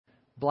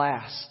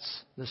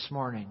blasts this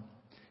morning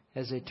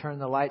as they turn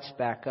the lights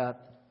back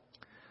up.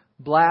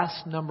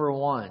 Blast number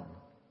 1.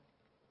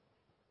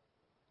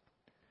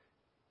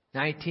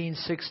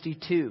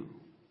 1962.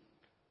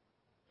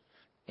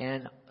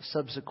 And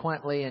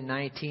subsequently in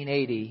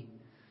 1980,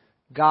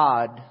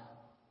 God,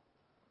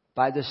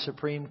 by the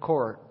Supreme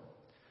Court,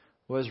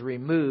 was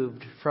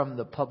removed from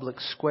the public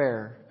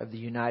square of the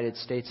United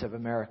States of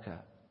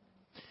America.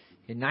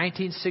 In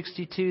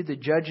 1962, the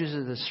judges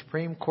of the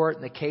Supreme Court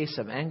in the case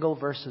of Engel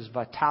versus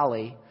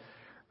Vitale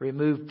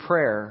removed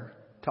prayer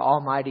to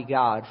Almighty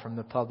God from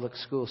the public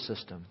school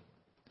system.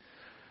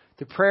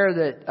 The prayer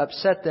that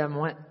upset them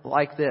went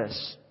like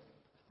this: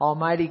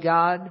 Almighty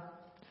God,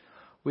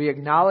 we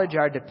acknowledge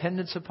our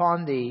dependence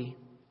upon Thee,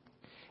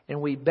 and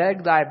we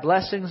beg Thy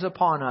blessings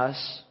upon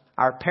us,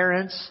 our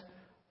parents,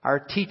 our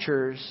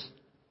teachers,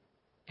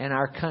 and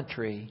our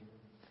country.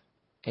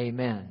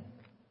 Amen.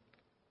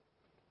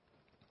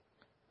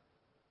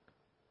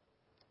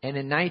 And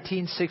in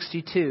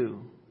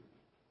 1962,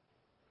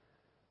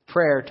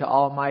 prayer to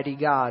Almighty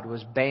God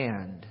was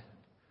banned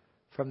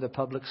from the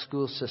public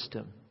school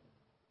system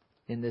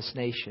in this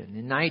nation.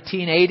 In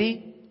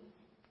 1980,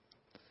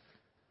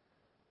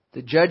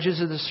 the judges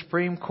of the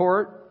Supreme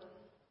Court,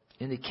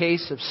 in the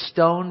case of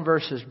Stone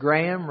versus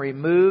Graham,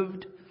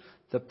 removed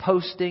the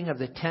posting of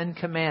the Ten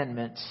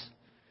Commandments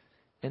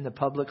in the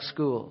public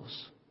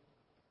schools.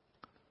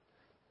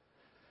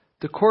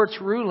 The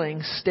court's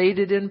ruling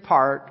stated in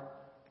part,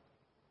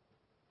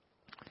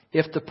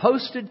 if the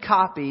posted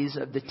copies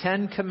of the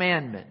Ten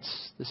Commandments,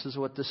 this is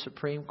what the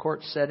Supreme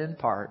Court said in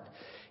part,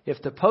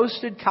 if the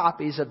posted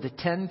copies of the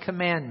Ten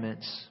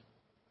Commandments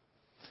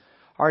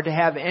are to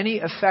have any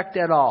effect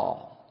at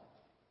all,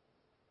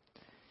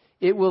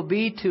 it will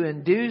be to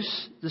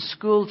induce the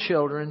school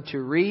children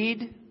to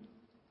read,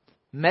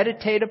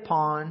 meditate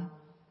upon,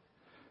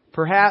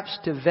 perhaps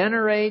to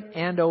venerate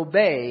and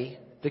obey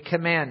the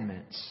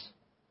commandments.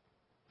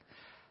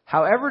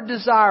 However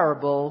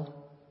desirable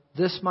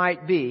this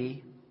might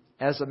be,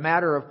 as a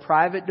matter of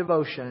private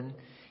devotion,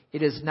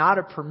 it is not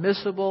a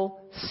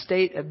permissible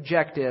state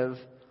objective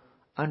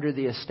under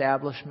the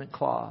Establishment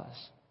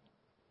Clause.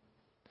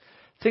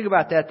 Think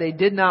about that. They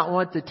did not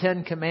want the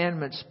Ten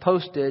Commandments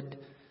posted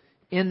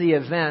in the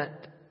event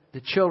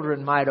the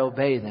children might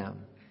obey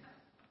them.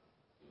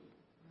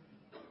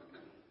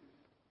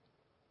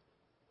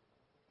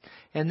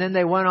 And then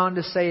they went on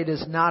to say it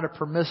is not a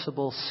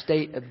permissible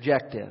state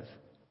objective.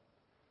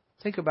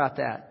 Think about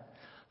that.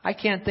 I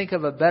can't think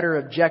of a better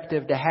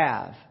objective to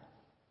have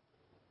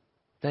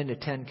than the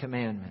Ten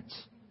Commandments.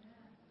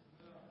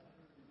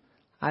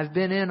 I've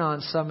been in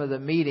on some of the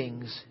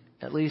meetings,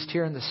 at least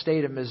here in the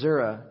state of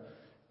Missouri,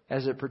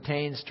 as it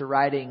pertains to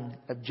writing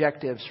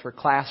objectives for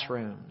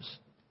classrooms.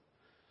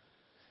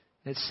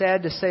 It's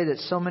sad to say that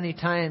so many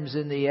times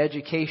in the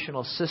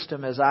educational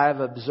system, as I've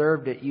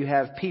observed it, you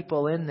have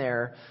people in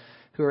there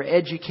who are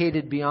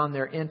educated beyond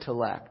their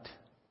intellect.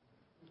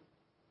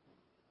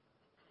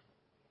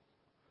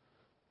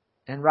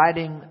 And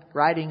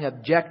writing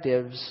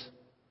objectives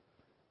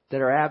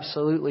that are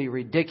absolutely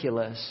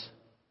ridiculous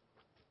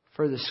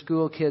for the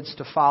school kids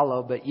to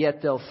follow, but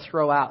yet they'll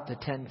throw out the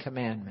Ten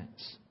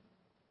Commandments.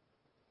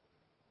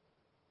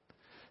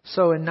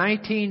 So in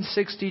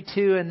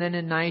 1962 and then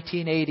in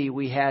 1980,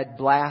 we had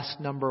blast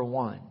number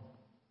 1.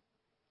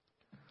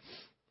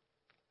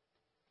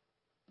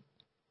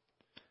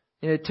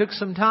 And it took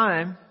some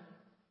time,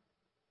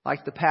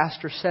 like the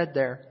pastor said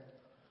there.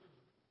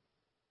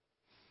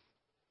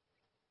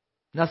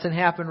 Nothing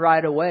happened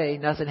right away.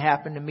 Nothing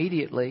happened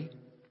immediately.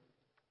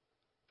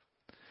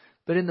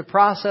 But in the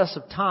process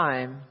of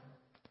time,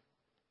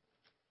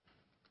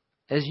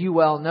 as you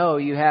well know,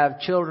 you have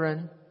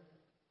children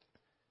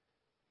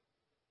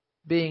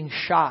being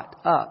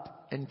shot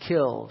up and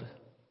killed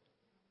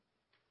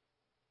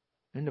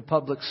in the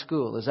public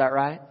school. Is that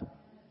right?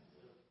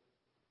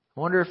 I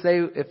wonder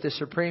if the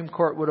Supreme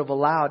Court would have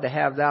allowed to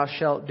have "Thou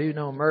shalt do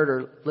no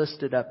murder"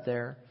 listed up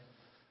there.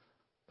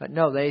 But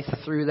no, they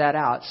threw that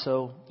out.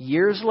 So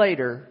years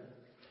later,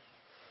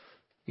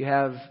 you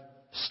have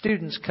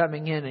students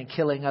coming in and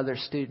killing other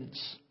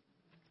students.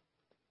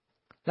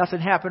 Nothing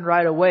happened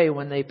right away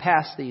when they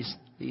passed these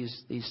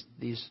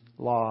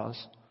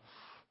laws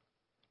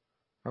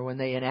or when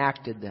they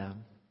enacted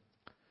them.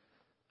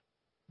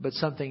 But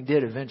something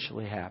did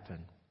eventually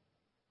happen.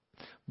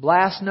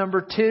 Blast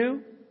number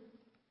 2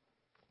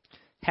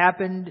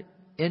 happened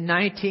in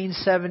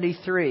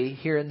 1973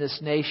 here in this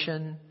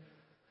nation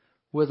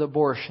with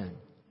abortion.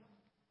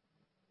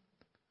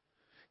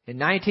 In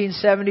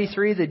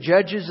 1973, the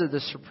judges of the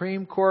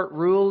Supreme Court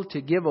ruled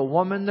to give a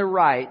woman the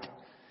right,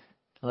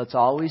 let's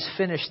always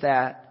finish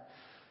that,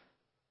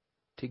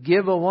 to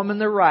give a woman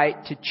the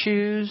right to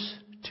choose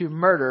to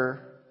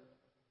murder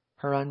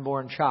her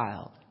unborn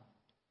child.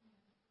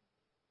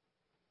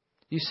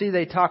 You see,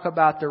 they talk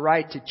about the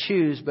right to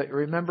choose, but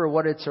remember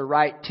what it's a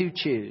right to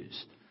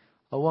choose.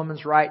 A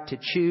woman's right to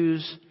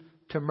choose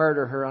to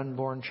murder her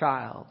unborn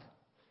child.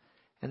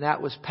 And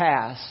that was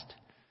passed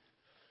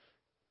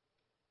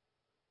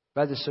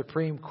by the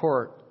Supreme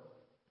Court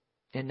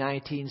in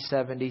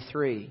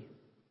 1973.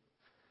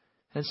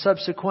 And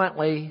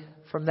subsequently,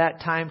 from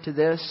that time to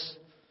this,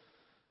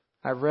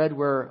 I've read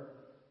where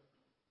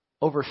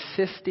over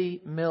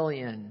 50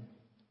 million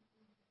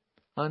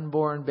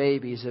unborn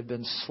babies have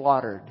been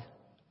slaughtered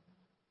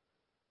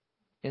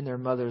in their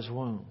mother's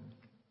womb.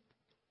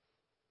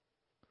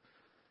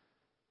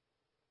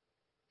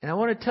 And I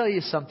want to tell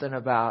you something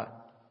about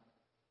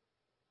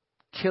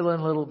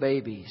killing little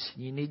babies.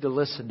 You need to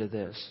listen to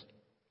this.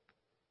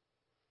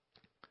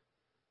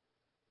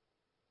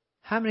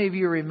 How many of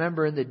you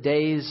remember in the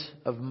days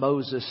of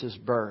Moses'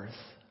 birth?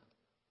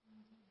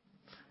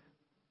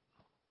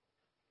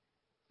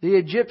 The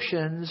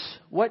Egyptians,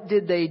 what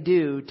did they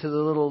do to the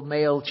little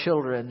male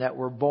children that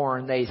were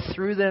born? They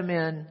threw them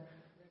in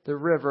the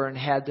river and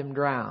had them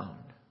drowned.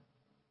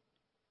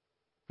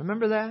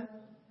 Remember that?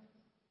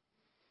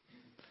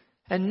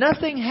 And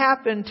nothing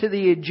happened to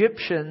the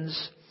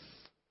Egyptians,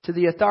 to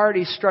the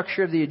authority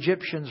structure of the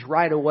Egyptians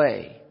right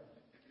away.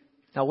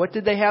 Now, what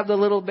did they have the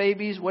little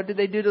babies? What did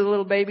they do to the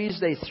little babies?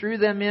 They threw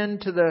them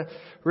into the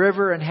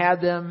river and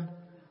had them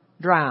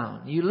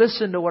drown. You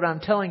listen to what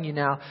I'm telling you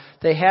now.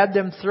 They had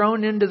them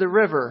thrown into the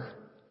river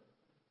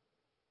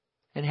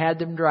and had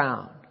them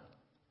drowned.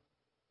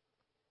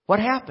 What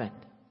happened?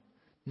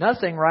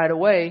 Nothing right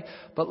away,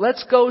 but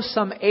let's go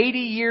some 80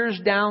 years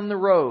down the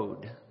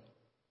road.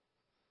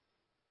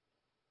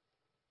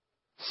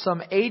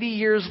 Some 80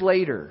 years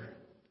later.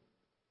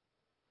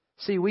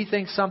 See, we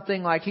think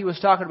something like he was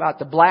talking about,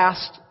 the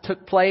blast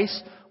took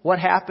place. What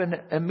happened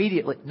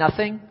immediately?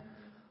 Nothing.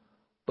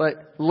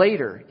 But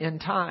later in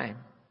time.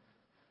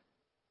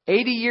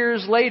 80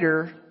 years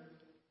later,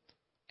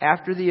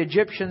 after the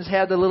Egyptians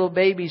had the little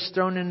babies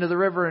thrown into the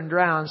river and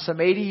drowned, some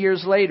 80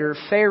 years later,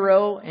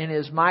 Pharaoh and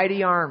his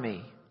mighty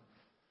army,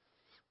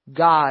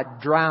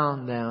 God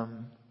drowned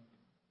them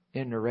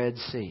in the Red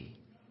Sea.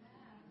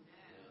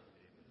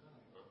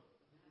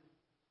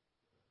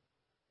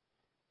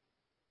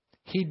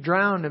 He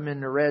drowned them in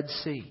the Red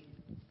Sea.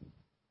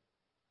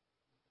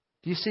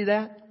 Do you see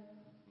that?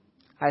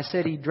 I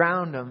said He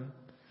drowned them.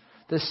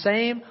 The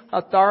same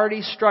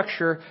authority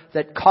structure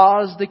that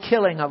caused the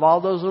killing of all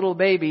those little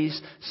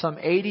babies some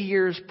 80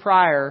 years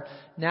prior,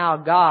 now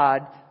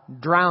God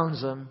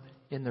drowns them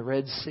in the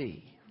Red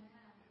Sea.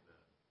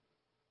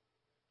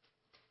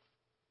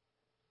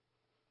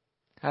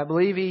 I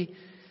believe He...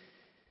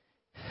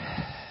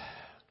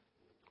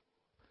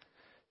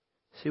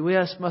 See, we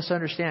must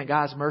understand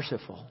God's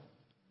merciful.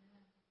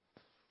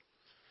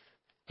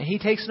 And He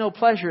takes no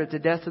pleasure at the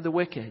death of the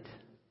wicked.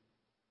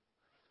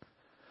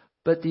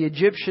 But the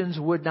Egyptians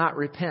would not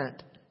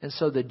repent, and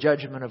so the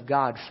judgment of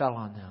God fell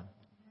on them.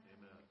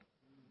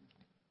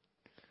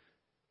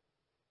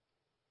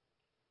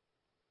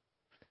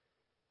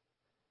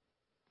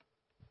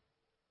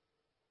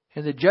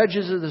 And the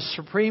judges of the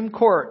Supreme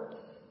Court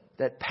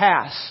that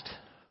passed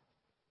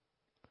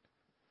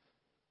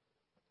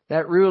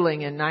that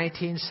ruling in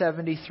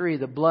 1973,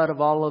 the blood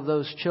of all of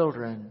those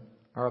children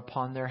are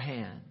upon their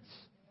hands.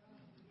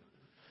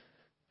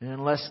 And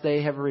unless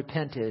they have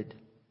repented,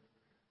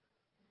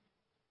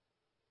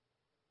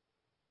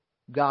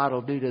 God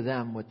will do to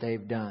them what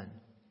they've done.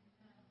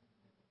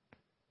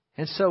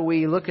 And so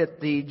we look at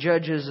the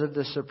judges of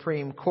the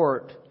Supreme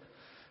Court,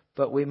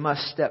 but we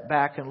must step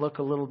back and look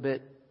a little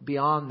bit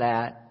beyond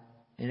that.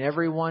 And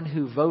everyone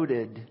who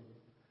voted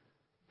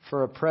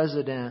for a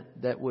president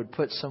that would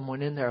put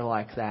someone in there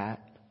like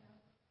that,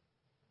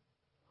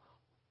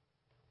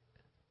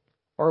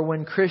 or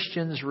when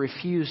Christians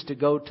refuse to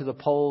go to the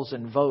polls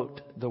and vote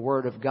the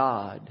Word of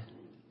God,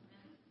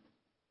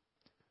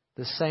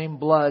 the same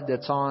blood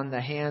that's on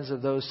the hands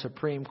of those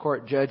Supreme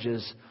Court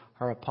judges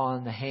are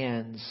upon the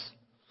hands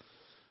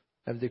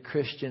of the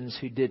Christians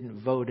who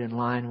didn't vote in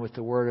line with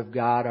the Word of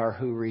God or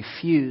who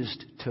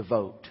refused to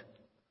vote.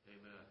 Amen.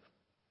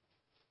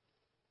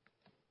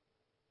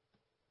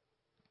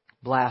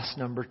 Blast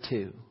number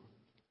 2.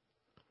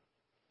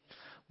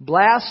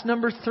 Blast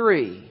number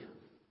 3.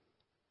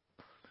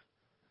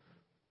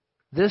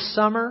 This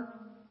summer,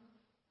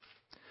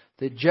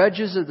 the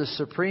judges of the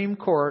Supreme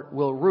Court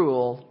will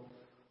rule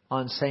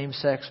on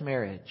same-sex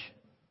marriage.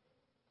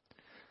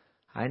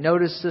 I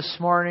noticed this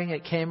morning,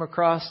 it came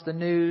across the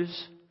news.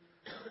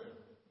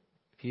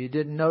 If you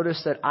didn't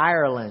notice, that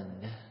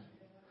Ireland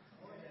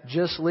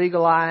just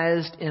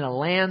legalized in a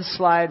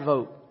landslide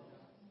vote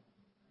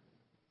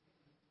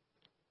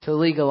to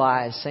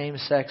legalize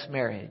same-sex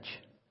marriage.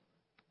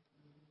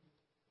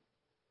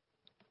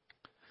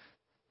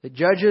 The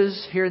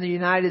judges here in the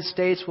United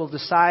States will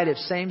decide if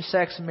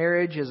same-sex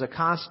marriage is a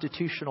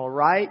constitutional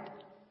right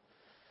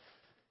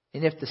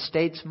and if the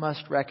states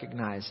must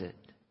recognize it.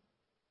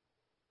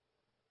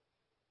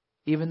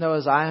 Even though,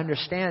 as I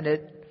understand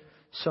it,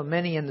 so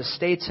many in the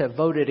states have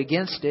voted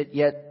against it,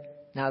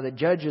 yet now the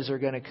judges are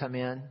going to come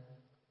in.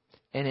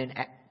 And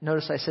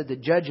notice I said the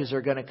judges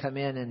are going to come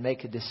in and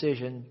make a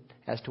decision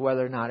as to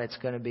whether or not it's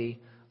going to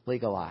be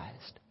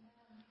legalized.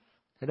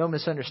 Now, don't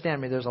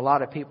misunderstand me. There's a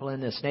lot of people in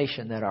this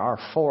nation that are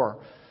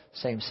for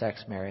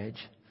same-sex marriage,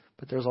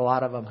 but there's a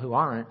lot of them who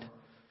aren't.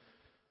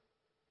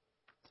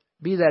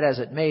 Be that as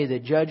it may, the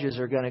judges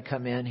are going to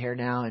come in here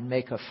now and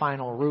make a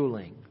final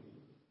ruling.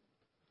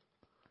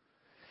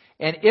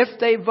 And if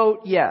they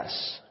vote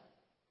yes,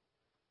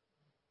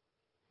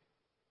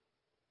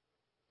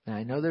 and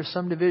I know there's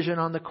some division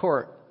on the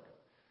court.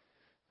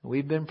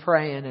 We've been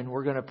praying, and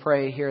we're going to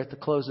pray here at the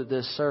close of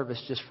this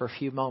service just for a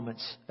few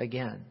moments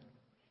again.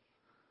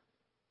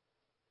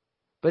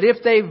 But if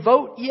they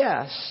vote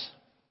yes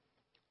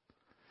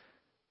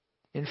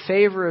in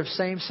favor of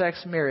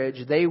same-sex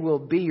marriage, they will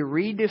be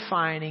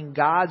redefining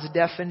God's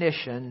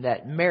definition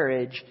that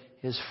marriage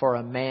is for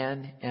a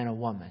man and a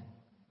woman.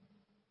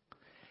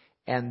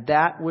 And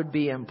that would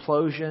be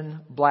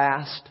implosion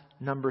blast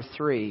number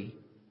 3.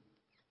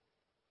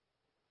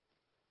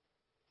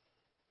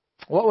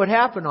 What would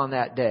happen on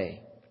that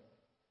day?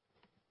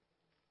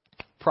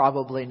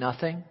 Probably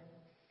nothing.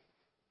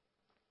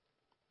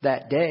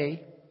 That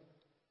day,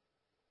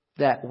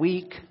 that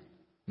week,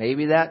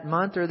 maybe that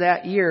month or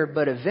that year,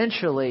 but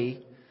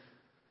eventually,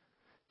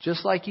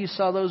 just like you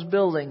saw those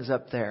buildings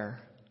up there,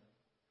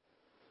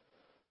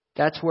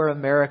 that's where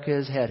America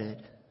is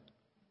headed.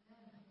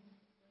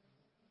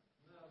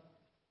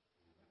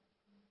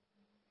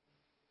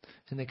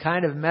 And the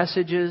kind of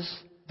messages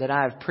that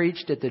I have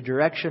preached at the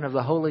direction of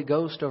the Holy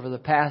Ghost over the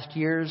past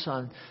years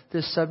on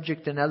this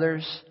subject and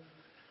others,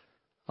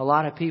 a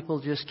lot of people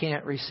just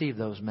can't receive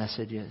those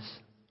messages.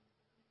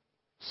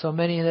 So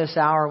many in this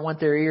hour want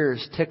their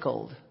ears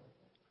tickled.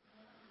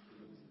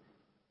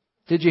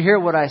 Did you hear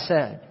what I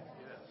said?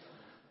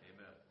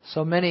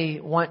 So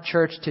many want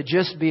church to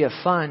just be a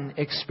fun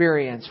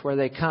experience where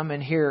they come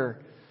and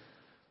hear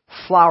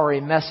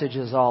flowery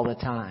messages all the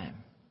time.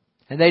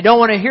 And they don't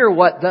want to hear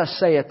what thus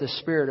saith the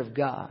Spirit of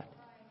God.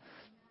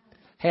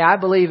 Hey, I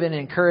believe in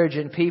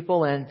encouraging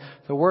people, and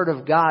the Word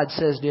of God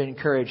says to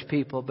encourage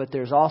people, but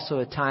there's also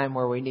a time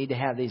where we need to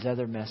have these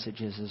other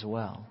messages as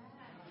well.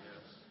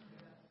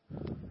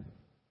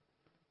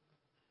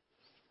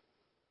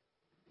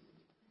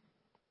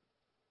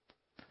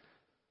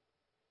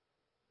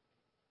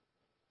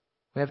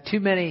 We have too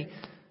many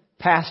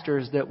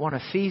pastors that want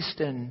to feast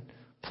and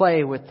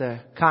play with the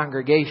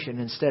congregation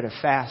instead of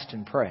fast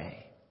and pray.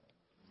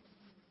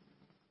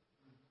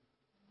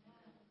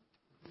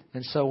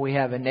 And so we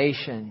have a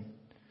nation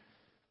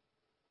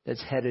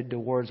that's headed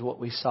towards what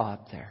we saw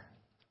up there.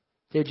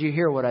 Did you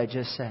hear what I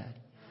just said?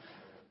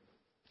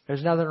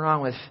 There's nothing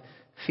wrong with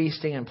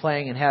feasting and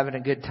playing and having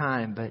a good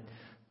time, but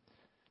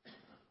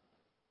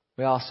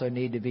we also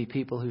need to be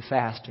people who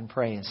fast and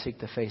pray and seek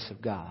the face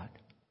of God.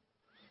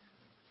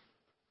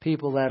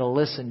 People that'll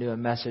listen to a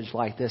message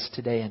like this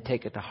today and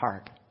take it to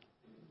heart.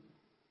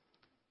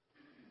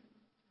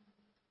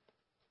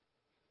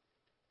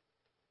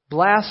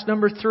 Blast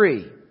number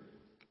 3.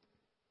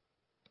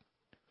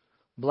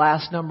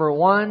 Blast number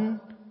 1,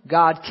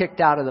 God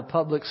kicked out of the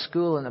public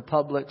school and the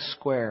public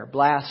square.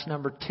 Blast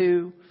number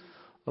 2,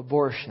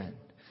 abortion.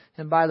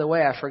 And by the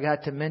way, I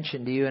forgot to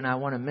mention to you, and I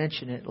want to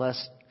mention it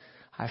lest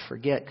I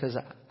forget, because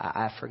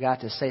I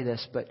forgot to say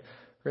this, but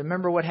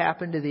remember what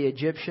happened to the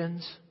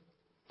Egyptians?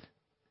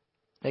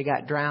 They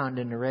got drowned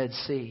in the Red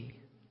Sea.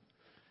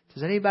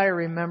 Does anybody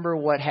remember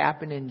what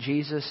happened in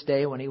Jesus'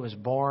 day when He was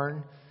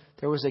born?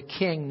 There was a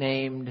king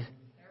named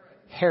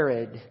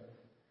Herod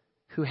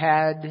who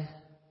had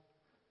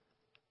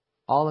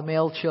all the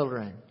male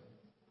children,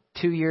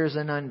 2 years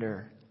and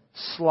under,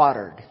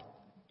 slaughtered.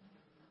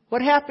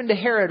 What happened to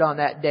Herod on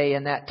that day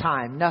and that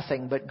time?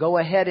 Nothing, but go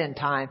ahead in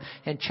time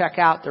and check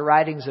out the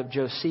writings of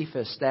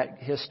Josephus, that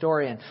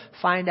historian.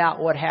 Find out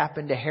what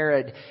happened to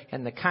Herod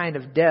and the kind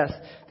of death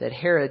that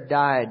Herod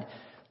died.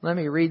 Let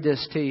me read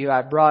this to you.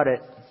 I brought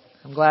it.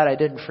 I'm glad I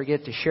didn't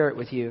forget to share it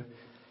with you.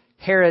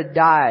 Herod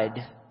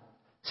died.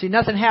 See,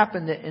 nothing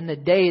happened in the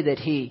day that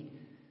he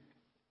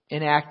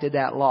enacted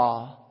that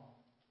law.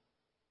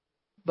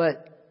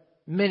 But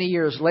many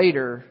years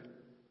later,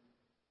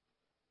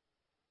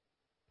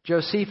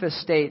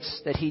 Josephus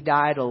states that he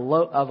died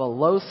of a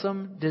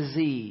loathsome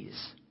disease.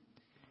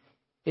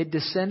 It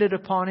descended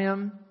upon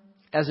him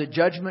as a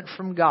judgment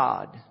from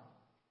God.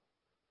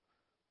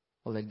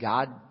 Well, did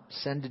God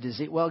send a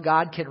disease? Well,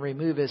 God can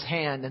remove His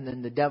hand and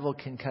then the devil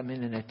can come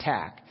in and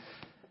attack.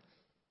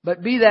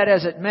 But be that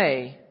as it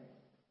may,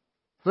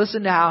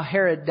 listen to how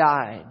Herod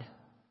died.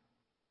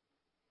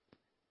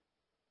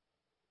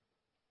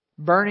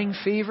 Burning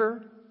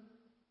fever,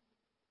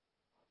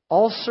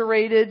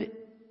 ulcerated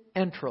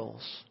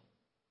entrails,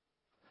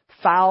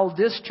 foul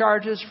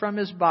discharges from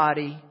his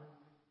body,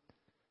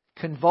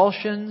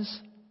 convulsions,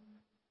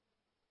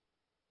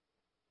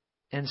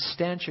 and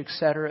stench,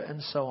 etc.,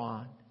 and so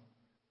on.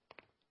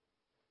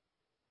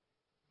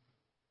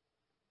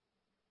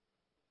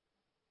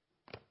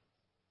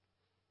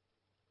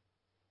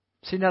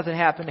 See, nothing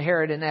happened to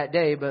Herod in that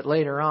day, but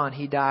later on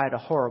he died a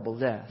horrible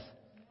death.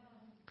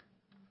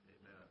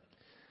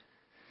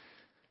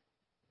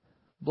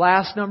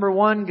 Blast number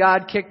 1,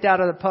 God kicked out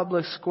of the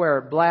public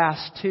square.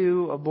 Blast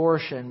 2,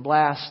 abortion.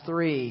 Blast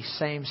 3,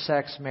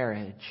 same-sex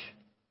marriage.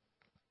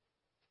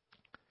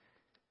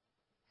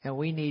 And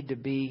we need to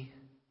be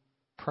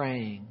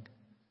praying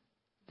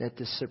that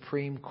the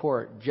Supreme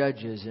Court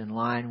judges in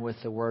line with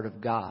the Word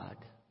of God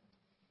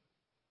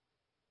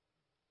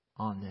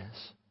on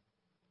this,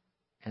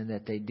 and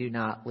that they do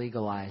not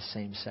legalize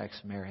same-sex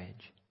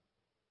marriage.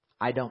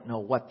 I don't know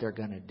what they're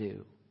going to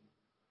do,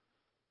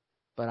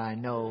 but I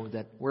know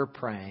that we're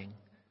praying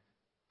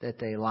that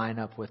they line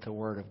up with the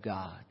Word of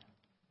God.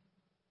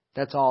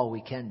 That's all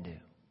we can do.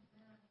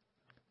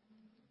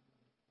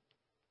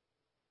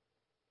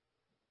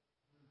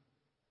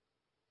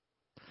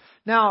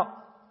 Now,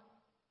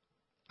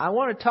 I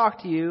want to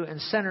talk to you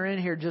and center in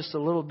here just a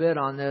little bit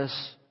on this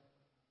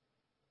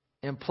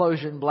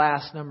implosion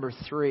blast number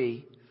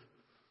 3.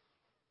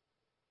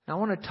 I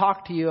want to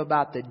talk to you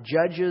about the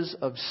judges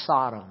of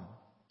Sodom.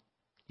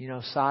 You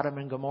know, Sodom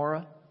and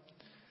Gomorrah?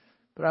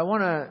 But I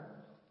want to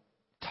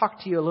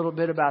talk to you a little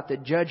bit about the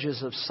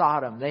judges of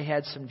Sodom. They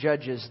had some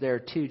judges there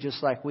too,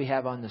 just like we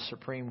have on the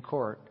Supreme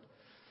Court.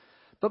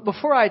 But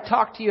before I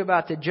talk to you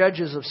about the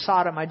judges of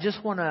Sodom, I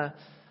just want to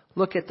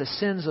look at the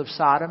sins of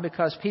Sodom,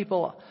 because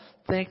people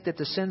think that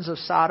the sins of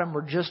Sodom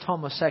were just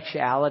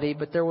homosexuality,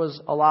 but there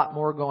was a lot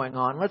more going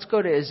on. Let's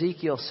go to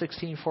Ezekiel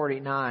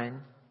 16:49,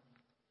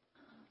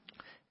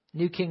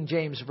 New King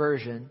James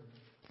Version.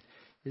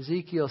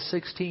 Ezekiel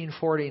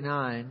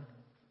 16:49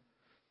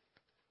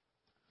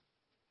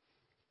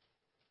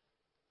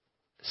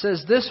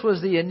 says, "This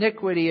was the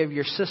iniquity of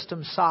your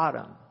system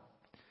Sodom.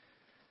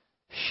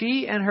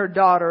 She and her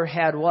daughter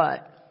had"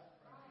 what?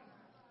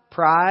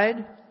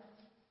 Pride.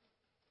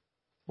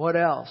 What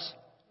else?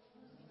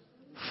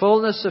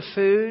 Fullness of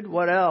food.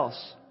 What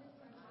else?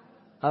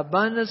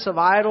 Abundance of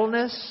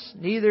idleness.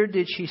 Neither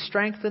did she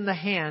strengthen the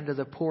hand of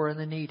the poor and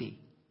the needy.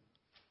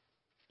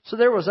 So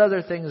there was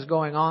other things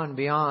going on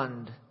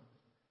beyond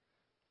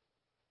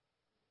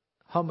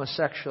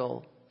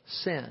homosexual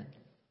sin.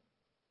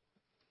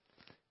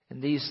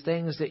 And these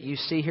things that you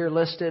see here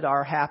listed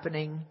are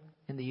happening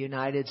in the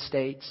United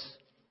States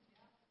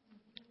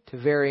to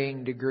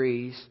varying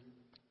degrees.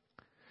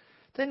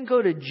 Then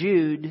go to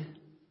Jude,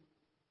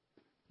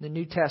 the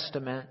New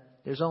Testament.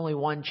 There's only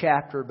one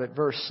chapter, but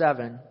verse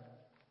 7.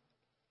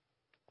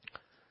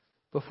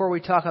 Before we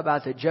talk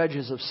about the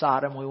judges of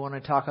Sodom, we want to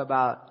talk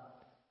about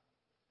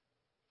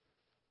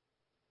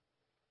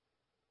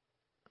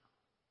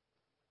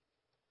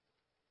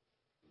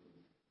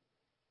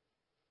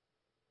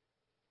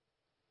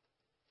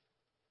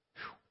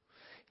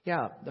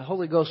the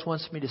Holy Ghost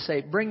wants me to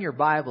say, bring your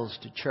Bibles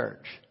to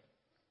church.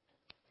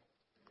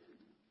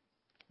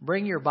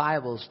 Bring your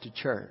Bibles to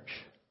church.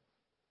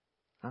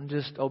 I'm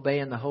just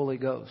obeying the Holy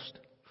Ghost.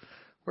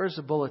 Where's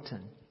the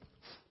bulletin?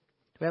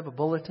 Do we have a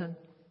bulletin?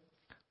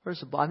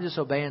 I'm just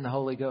obeying the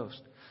Holy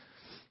Ghost.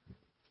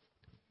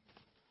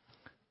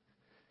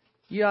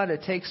 You ought to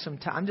take some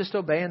time. I'm just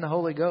obeying the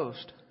Holy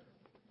Ghost.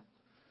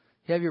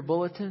 You have your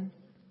bulletin?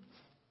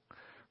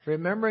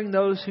 Remembering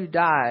those who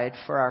died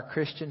for our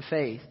Christian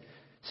faith.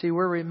 See,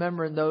 we're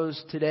remembering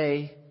those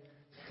today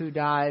who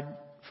died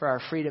for our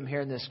freedom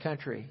here in this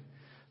country.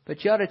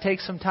 But you ought to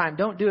take some time.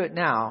 Don't do it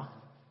now.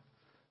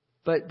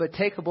 But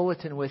take a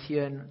bulletin with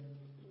you, and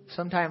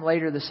sometime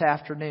later this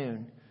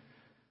afternoon,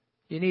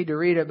 you need to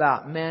read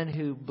about men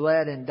who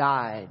bled and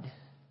died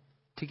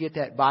to get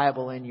that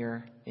Bible in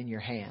your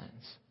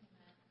hands.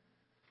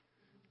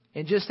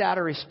 And just out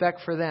of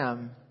respect for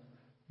them,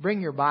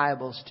 bring your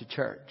Bibles to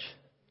church.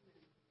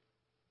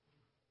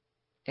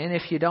 And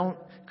if you don't,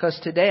 because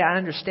today I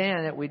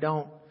understand that we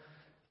don't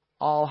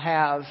all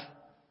have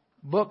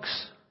books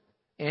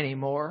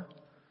anymore,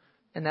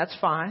 and that's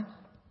fine.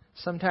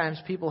 Sometimes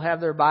people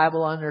have their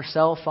Bible on their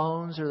cell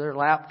phones or their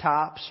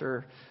laptops,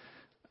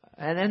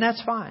 and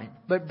that's fine.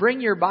 But bring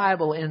your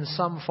Bible in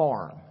some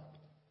form.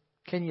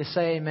 Can you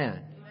say amen?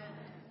 Amen?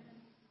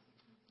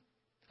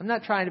 I'm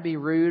not trying to be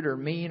rude or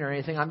mean or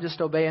anything. I'm just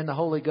obeying the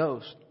Holy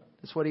Ghost.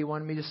 That's what He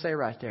wanted me to say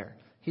right there.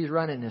 He's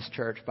running this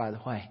church, by the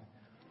way.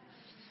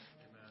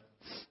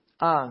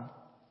 And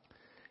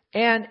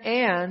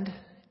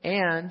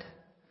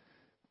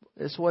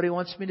it's what He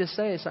wants me to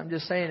say, so I'm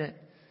just saying it.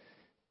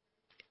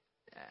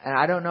 And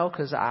I don't know,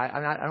 because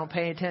I don't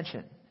pay any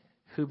attention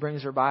who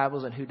brings their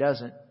Bibles and who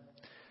doesn't.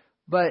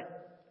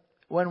 But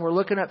when we're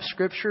looking up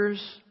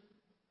scriptures,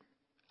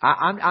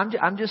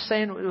 I'm just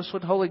saying it's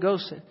what the Holy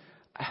Ghost said.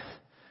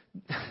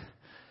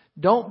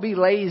 Don't be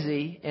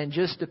lazy and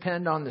just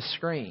depend on the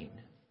screen.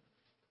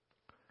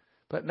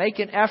 But make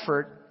an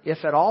effort,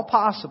 if at all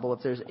possible,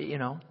 if there's,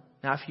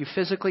 now if you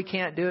physically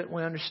can't do it,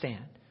 we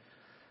understand.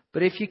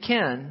 But if you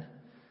can,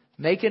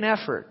 make an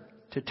effort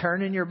to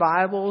turn in your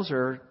Bibles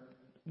or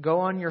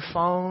go on your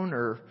phone,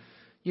 or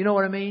you know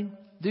what I mean?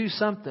 Do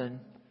something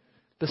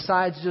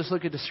besides just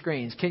look at the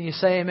screens. Can you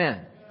say amen?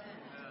 Amen.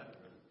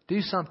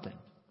 Do something.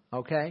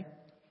 Okay?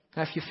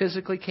 Now, if you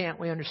physically can't,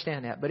 we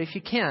understand that. But if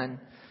you can,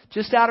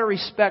 just out of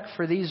respect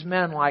for these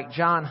men like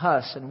John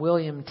Huss and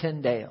William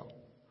Tyndale.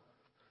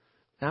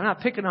 Now, I'm not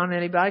picking on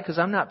anybody, because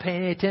I'm not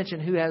paying any attention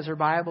who has their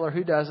Bible or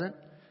who doesn't.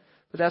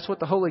 But that's what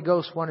the Holy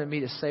Ghost wanted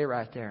me to say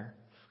right there.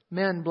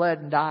 Men bled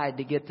and died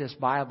to get this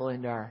Bible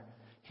into our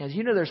hands.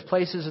 You know, there's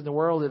places in the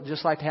world that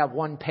just like to have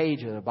one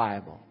page of the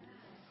Bible.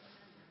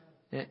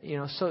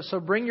 So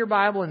bring your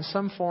Bible in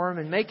some form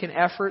and make an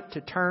effort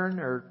to turn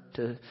or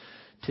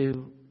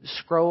to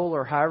scroll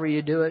or however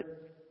you do it.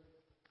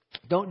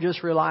 Don't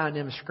just rely on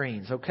them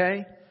screens,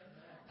 okay?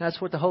 That's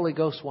what the Holy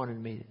Ghost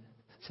wanted me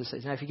to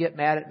say. Now, if you get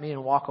mad at me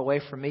and walk away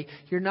from me,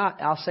 you're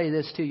not, I'll say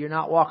this too, you're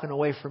not walking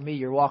away from me,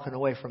 you're walking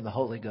away from the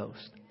Holy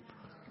Ghost.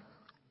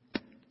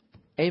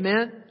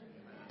 Amen?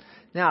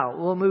 Now,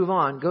 we'll move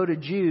on. Go to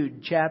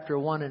Jude chapter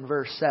 1 and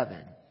verse 7.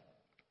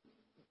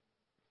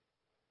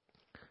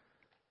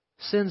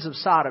 Sins of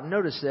Sodom.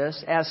 Notice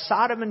this. As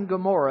Sodom and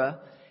Gomorrah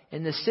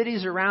and the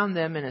cities around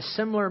them in a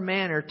similar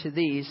manner to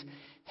these,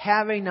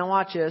 having, now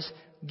watch this,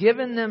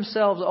 given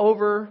themselves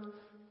over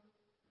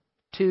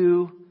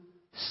to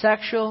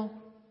sexual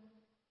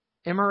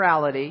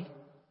immorality.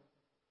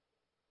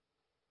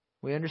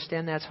 We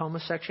understand that's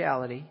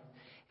homosexuality.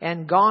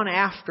 And gone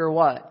after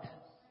what?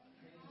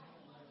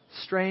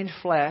 Strange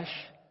flesh.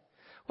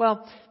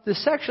 Well, the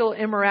sexual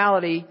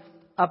immorality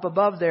up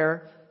above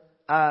there,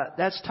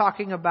 that's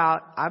talking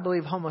about, I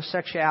believe,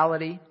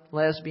 homosexuality,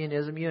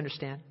 lesbianism, you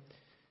understand.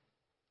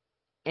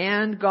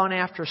 And gone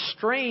after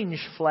strange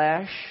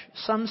flesh.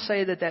 Some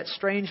say that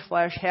strange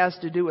flesh has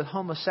to do with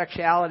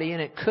homosexuality,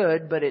 and it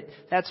could, but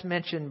that's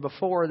mentioned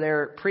before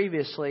there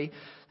previously.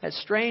 That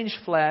strange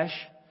flesh,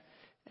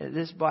 I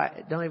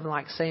don't even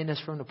like saying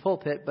this from the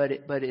pulpit, but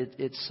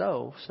it's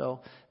so.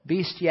 So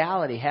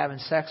bestiality, having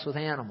sex with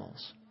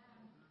animals.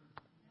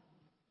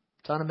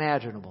 It's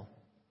unimaginable.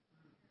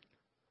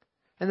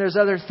 And there's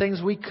other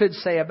things we could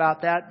say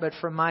about that, but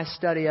from my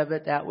study of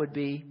it, that would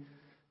be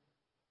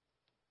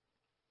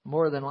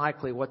more than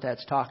likely what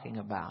that's talking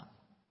about.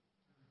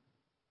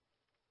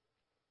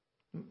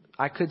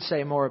 I could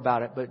say more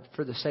about it, but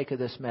for the sake of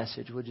this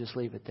message, we'll just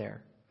leave it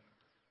there.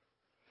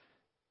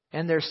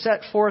 And they're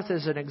set forth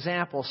as an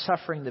example,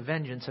 suffering the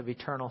vengeance of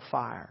eternal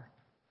fire.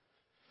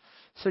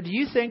 So do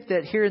you think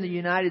that here in the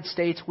United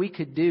States we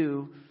could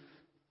do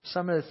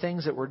some of the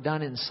things that were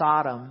done in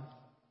Sodom,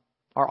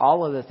 or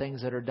all of the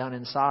things that are done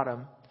in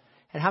Sodom?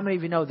 And how many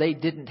of you know they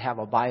didn't have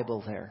a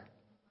Bible there?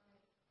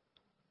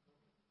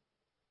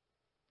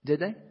 Did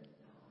they?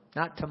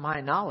 Not to my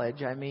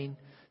knowledge. I mean,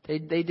 they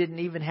didn't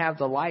even have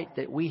the light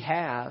that we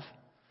have,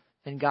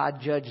 and God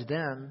judged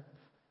them.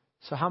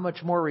 So how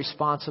much more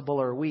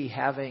responsible are we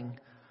having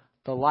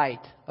the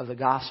light of the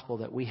gospel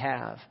that we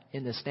have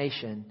in this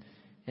nation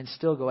and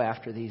still go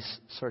after these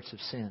sorts of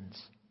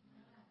sins?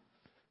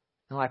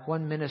 And like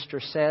one minister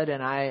said,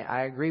 and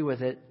I agree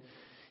with it,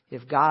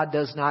 if God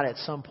does not at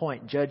some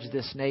point judge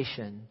this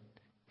nation,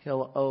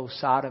 He'll owe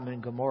Sodom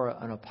and Gomorrah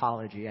an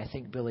apology. I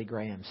think Billy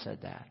Graham said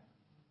that.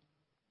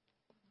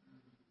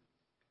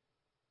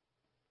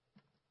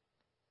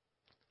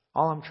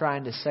 All I'm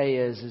trying to say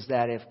is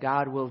that if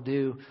God will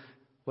do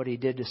what He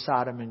did to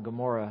Sodom and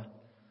Gomorrah,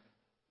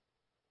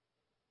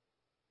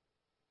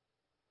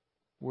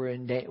 we're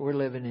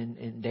living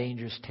in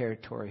dangerous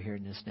territory here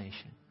in this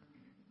nation.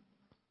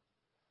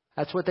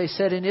 That's what they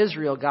said in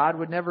Israel. God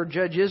would never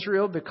judge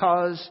Israel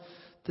because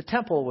the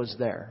temple was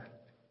there.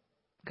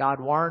 God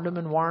warned them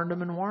and warned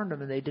them and warned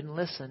them, and they didn't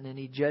listen, and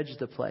He judged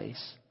the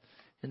place.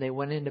 And they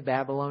went into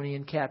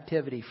Babylonian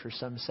captivity for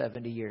some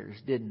 70 years,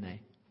 didn't they?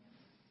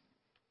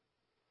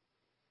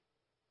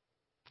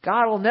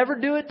 God will never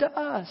do it to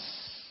us.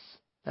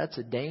 That's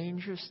a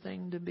dangerous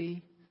thing to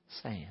be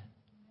saying.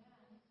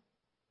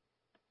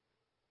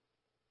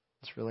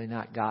 It's really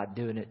not God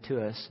doing it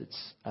to us.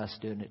 It's us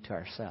doing it to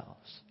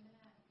ourselves.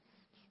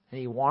 And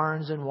He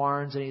warns and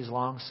warns, and He's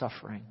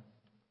long-suffering.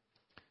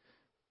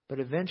 But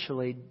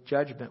eventually,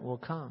 judgment will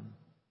come.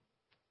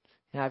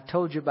 And I've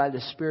told you by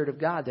the Spirit of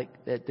God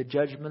that the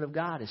judgment of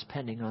God is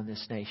pending on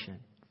this nation.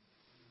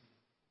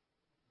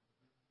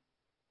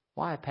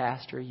 Why,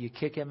 Pastor? You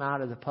kick him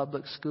out of the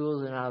public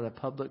schools and out of the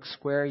public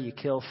square. You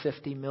kill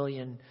 50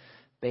 million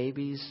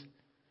babies.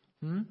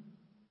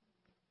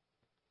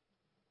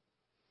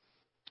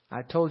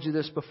 I told you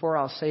this before.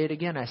 I'll say it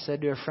again. I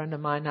said to a friend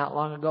of mine not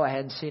long ago, I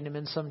hadn't seen him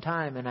in some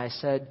time, and I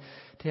said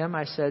to him,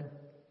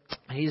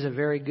 he's a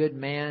very good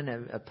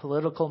man, a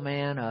political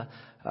man,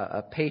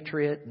 a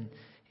patriot,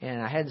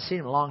 and I hadn't seen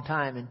him in a long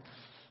time, and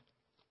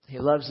he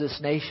loves this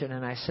nation.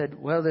 And I said,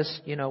 well,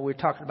 we're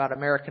talking about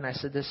America, and I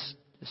said, this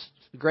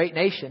great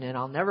nation, and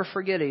I'll never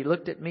forget it. He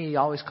looked at me, he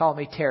always called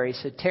me Terry. He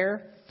said,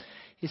 Ter,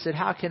 he said,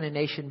 how can a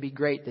nation be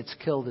great that's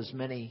killed as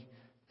many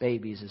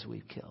babies as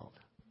we've killed?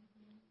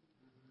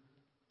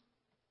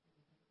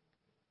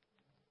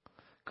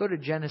 Go to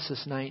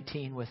Genesis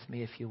 19 with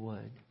me if you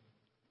would.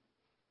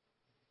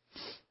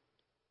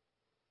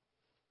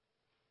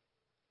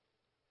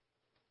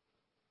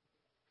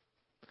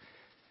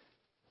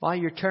 While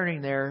you're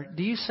turning there,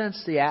 do you sense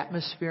the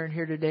atmosphere in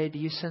here today? Do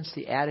you sense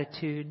the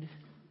attitude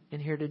in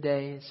here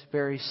today? It's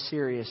very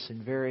serious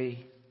and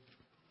very...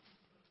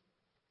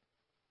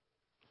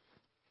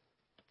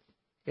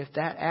 If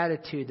that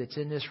attitude that's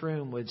in this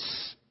room would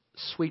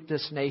sweep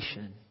this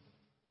nation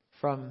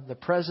from the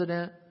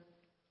president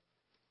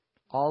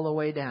all the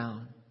way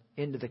down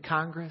into the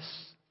Congress,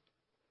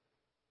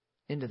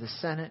 into the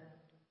Senate.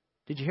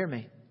 Did you hear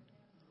me?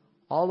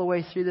 all the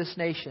way through this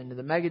nation, to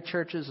the mega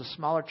churches, the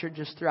smaller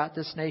churches throughout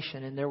this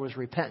nation, and there was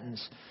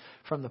repentance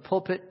from the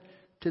pulpit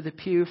to the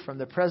pew, from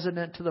the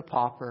president to the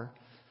pauper,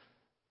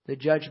 the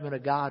judgment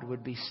of God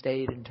would be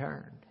stayed and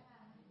turned.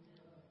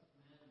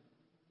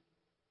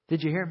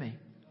 Did you hear me?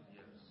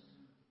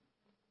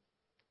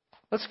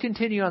 Let's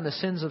continue on the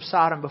sins of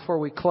Sodom before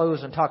we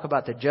close and talk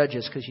about the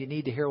judges, because you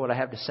need to hear what I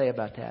have to say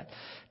about that.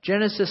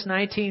 Genesis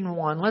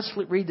 19:1. Let's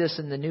read this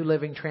in the New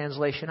Living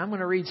Translation. I'm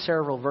going to read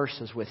several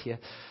verses with you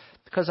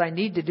because I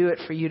need to do it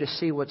for you to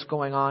see what's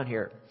going on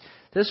here.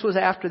 This was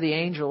after the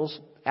angels.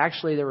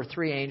 Actually, there were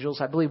 3 angels.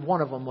 I believe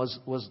one of them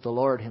was the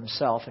Lord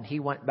himself, and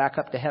he went back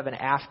up to heaven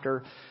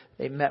after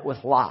they met with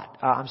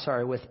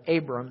with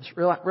Abram.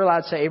 Real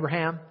loud, say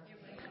Abraham.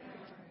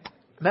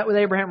 Met with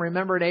Abraham.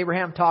 Remember,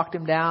 Abraham talked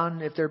him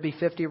down. If there be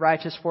 50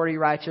 righteous, 40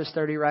 righteous,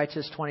 30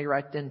 righteous, 20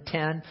 righteous, then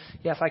 10.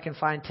 Yeah, if I can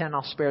find 10,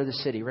 I'll spare the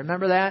city.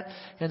 Remember that?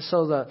 And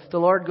so the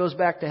Lord goes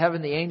back to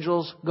heaven. The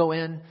angels go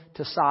in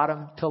to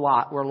Sodom, to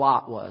Lot, where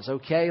Lot was.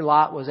 Okay,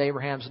 Lot was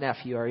Abraham's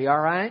nephew. Are you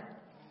all right?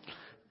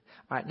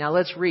 All right, now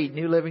let's read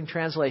New Living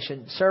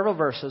Translation. Several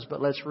verses,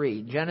 but let's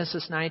read.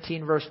 Genesis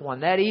 19, verse 1.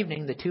 That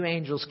evening, the 2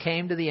 angels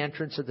came to the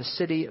entrance of the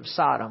city of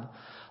Sodom.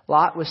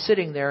 Lot was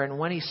sitting there, and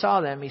when he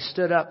saw them, he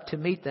stood up to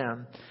meet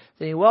them.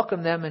 Then he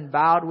welcomed them and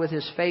bowed with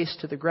his face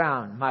to the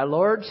ground. "My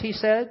lords," he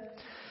said,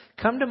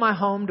 "come to my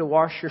home to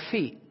wash your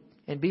feet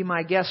and be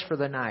my guests for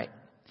the night.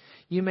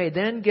 You may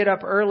then get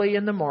up early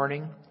in the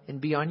morning and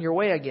be on your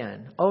way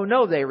again." "Oh,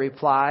 no," they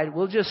replied.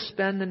 "We'll just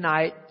spend the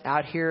night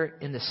out here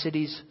in the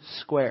city's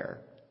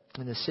square."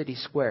 In the city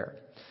square.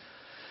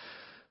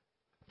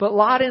 But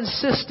Lot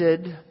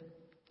insisted,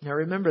 now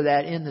remember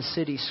that, in the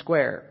city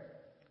square.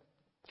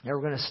 They were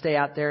going to stay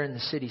out there in the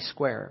city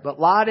square. But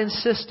Lot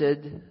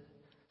insisted,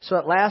 so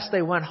at last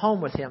they went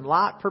home with him.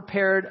 Lot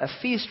prepared a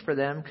feast for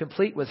them,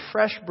 complete with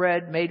fresh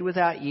bread made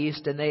without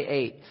yeast, and they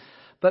ate.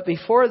 But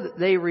before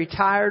they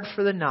retired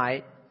for the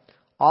night,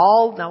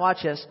 now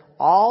watch this,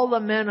 all the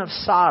men of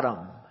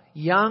Sodom,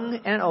 young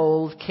and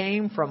old,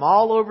 came from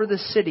all over the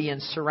city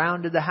and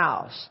surrounded the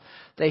house.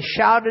 They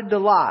shouted to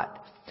Lot,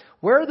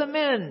 "Where are the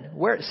men?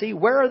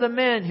 Where are the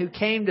men who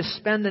came to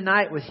spend the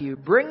night with you?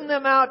 Bring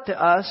them out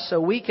to us so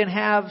we can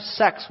have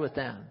sex with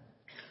them."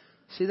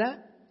 See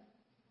that?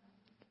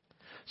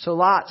 So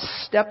Lot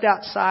stepped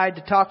outside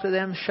to talk to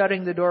them,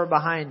 shutting the door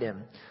behind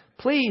him.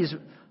 "Please,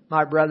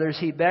 my brothers,"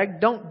 he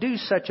begged, "don't do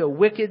such a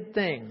wicked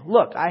thing.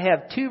 Look, I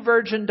have 2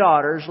 virgin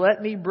daughters.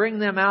 Let me bring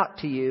them out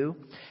to you,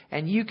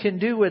 and you can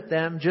do with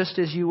them just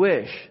as you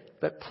wish.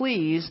 But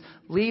please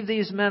leave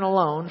these men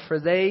alone, for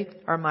they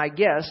are my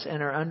guests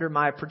and are under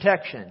my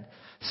protection."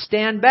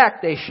 "Stand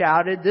back," they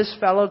shouted. "This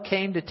fellow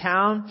came to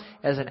town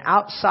as an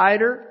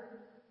outsider,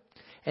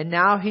 and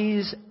now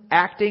he's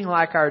acting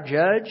like our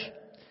judge.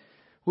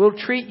 We'll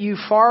treat you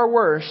far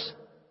worse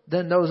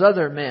than those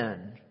other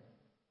men."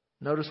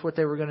 Notice what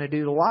they were going to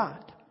do to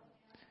Lot.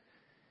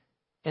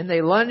 And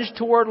they lunged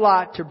toward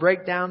Lot to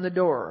break down the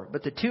door.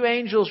 But the 2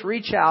 angels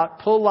reached out,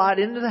 pulled Lot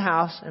into the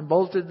house, and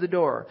bolted the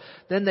door.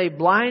 Then they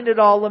blinded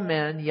all the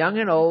men, young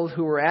and old,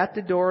 who were at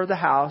the door of the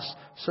house,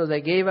 so they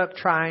gave up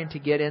trying to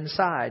get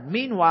inside.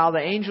 Meanwhile, the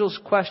angels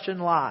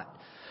questioned Lot.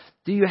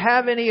 "Do you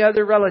have any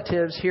other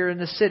relatives here in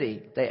the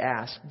city?" they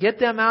asked. "Get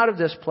them out of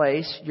this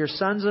place, your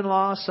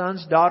sons-in-law,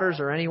 sons,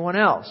 daughters, or anyone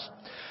else.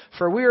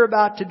 For we are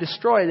about to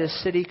destroy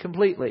this city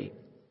completely.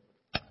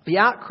 The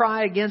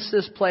outcry against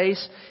this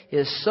place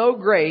is so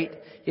great,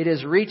 it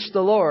has reached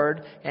the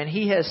Lord, and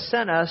He has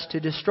sent us to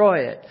destroy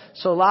it."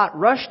 So Lot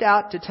rushed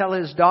out to tell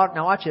his daughter.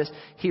 Now watch this.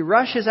 He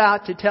rushes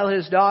out to tell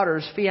his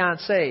daughter's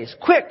fiancés,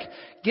 "Quick,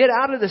 get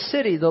out of the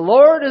city. The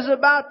Lord is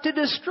about to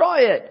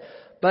destroy it."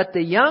 But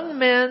the young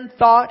men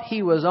thought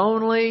he was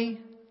only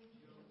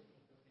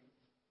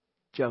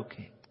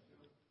joking.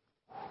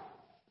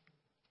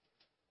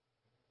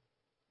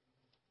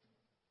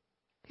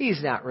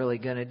 He's not really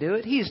going to do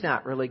it. He's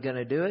not really going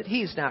to do it.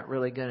 He's not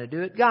really going to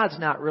do it. God's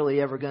not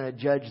really ever going to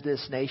judge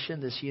this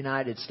nation, this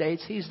United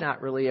States. He's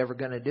not really ever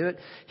going to do it.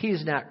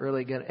 He's not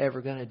really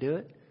ever going to do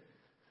it.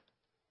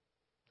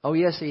 Oh,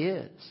 yes, He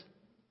is.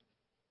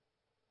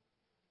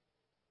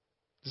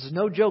 There's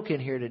no joke in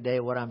here today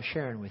what I'm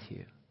sharing with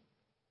you.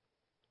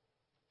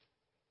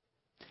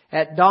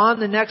 At dawn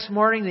the next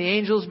morning, the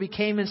angels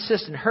became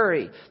insistent.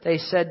 "Hurry," they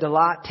said to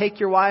Lot. "Take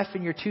your wife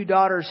and your 2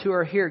 daughters who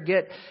are here.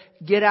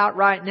 Get out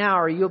right now,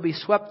 or you'll be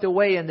swept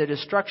away in the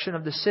destruction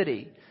of the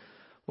city."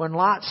 When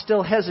Lot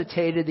still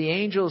hesitated, the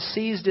angels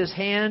seized his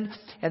hand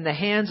and the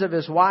hands of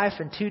his wife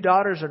and 2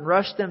 daughters and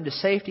rushed them to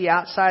safety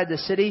outside the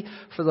city,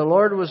 for the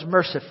Lord was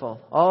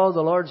merciful. Oh,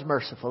 the Lord's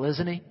merciful,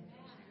 isn't He?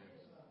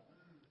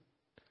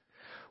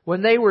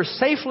 When they were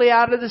safely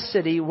out of the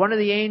city, one of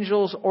the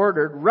angels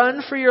ordered,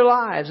 "Run for your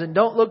lives and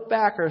don't look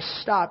back or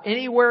stop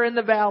anywhere in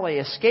the valley.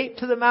 Escape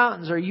to the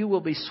mountains or you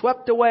will be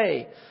swept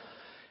away."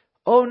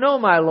 "Oh no,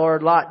 my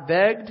lord," Lot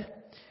begged.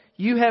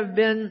 "You have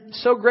been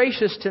so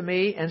gracious to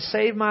me and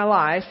saved my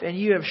life, and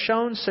you have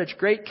shown such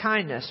great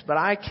kindness, but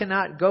I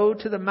cannot go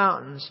to the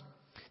mountains.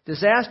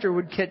 Disaster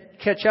would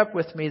catch up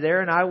with me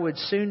there and I would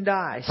soon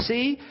die.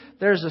 See,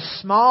 there's a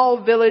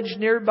small village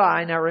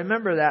nearby. Now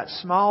remember that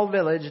small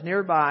village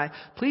nearby.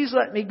 Please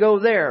let me go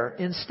there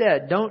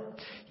instead. Don't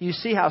you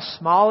see how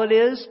small it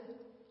is?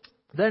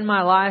 Then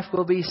my life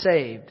will be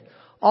saved.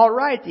 All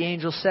right, the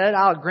angel said,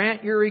 I'll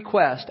grant your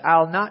request.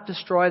 I'll not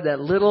destroy that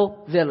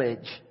little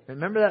village.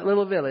 Remember that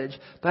little village.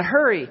 But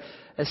hurry,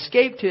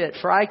 escape to it,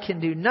 for I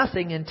can do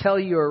nothing until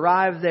you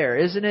arrive there.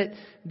 Isn't it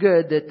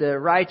good that the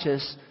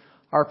righteous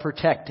are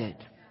protected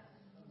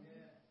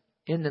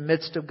in the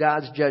midst of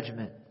God's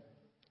judgment?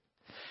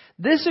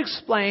 This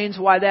explains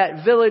why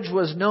that village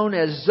was known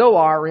as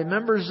Zoar.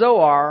 Remember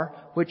Zoar,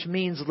 which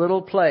means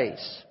little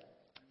place.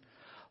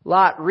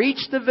 Lot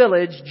reached the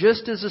village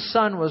just as the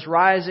sun was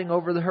rising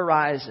over the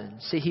horizon.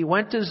 See, he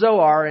went to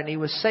Zoar and he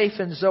was safe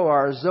in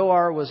Zoar.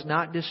 Zoar was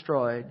not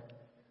destroyed.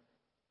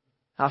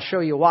 I'll show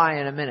you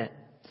why in a minute.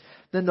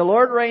 Then the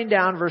Lord rained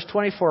down, verse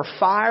 24,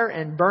 fire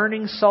and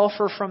burning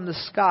sulfur from the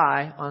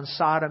sky on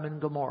Sodom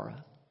and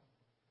Gomorrah.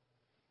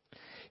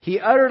 He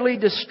utterly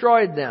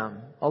destroyed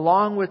them,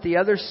 along with the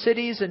other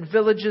cities and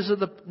villages of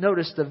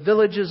the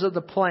villages of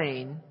the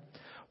plain,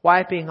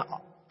 wiping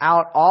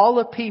out all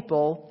the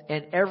people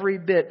and every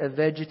bit of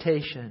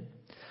vegetation.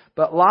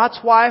 But Lot's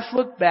wife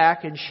looked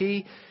back, and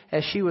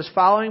as she was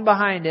following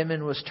behind him,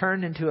 and was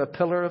turned into a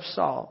pillar of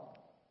salt.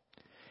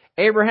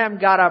 Abraham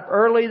got up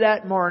early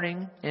that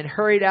morning and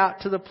hurried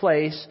out to the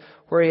place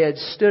where he had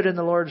stood in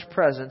the Lord's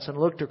presence and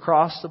looked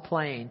across the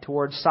plain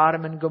towards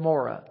Sodom and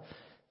Gomorrah.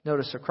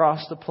 Notice,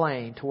 across the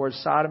plain towards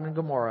Sodom and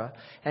Gomorrah,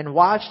 and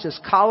watched as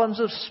columns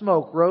of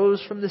smoke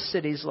rose from the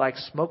cities like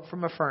smoke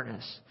from a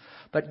furnace.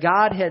 But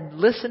God had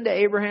listened to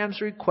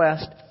Abraham's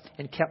request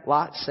and kept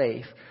Lot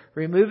safe,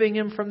 removing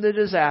him from the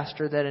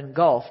disaster that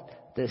engulfed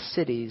the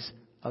cities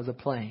of the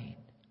plain.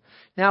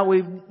 Now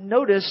we've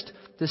noticed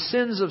the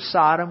sins of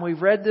Sodom.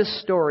 We've read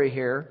this story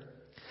here.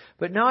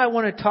 But now I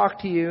want to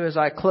talk to you as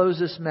I close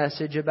this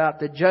message about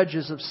the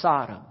judges of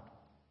Sodom.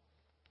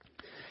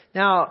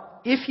 Now,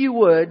 if you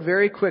would,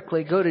 very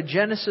quickly, go to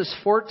Genesis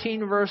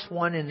 14 verse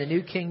 1 in the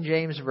New King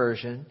James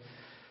Version.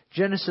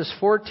 Genesis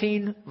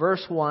 14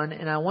 verse 1,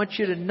 and I want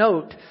you to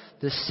note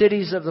the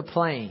cities of the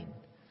plain.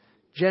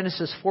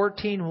 Genesis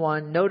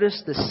 14:1,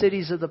 notice the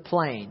cities of the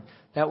plain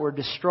that were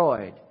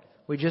destroyed.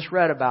 We just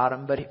read about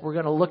them, but we're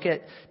going to look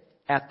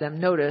at them.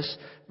 Notice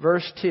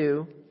verse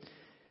 2.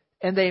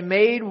 And they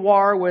made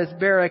war with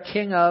Bera,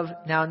 king of,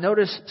 now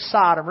notice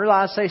Sodom.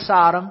 Realize, say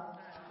Sodom.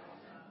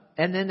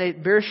 And then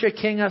Bersha,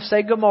 king of,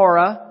 say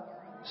Gomorrah.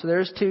 So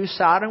there's two,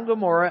 Sodom,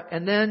 Gomorrah.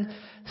 And then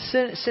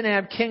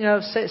Sinab, king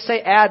of,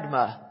 say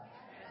Admah.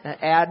 Now,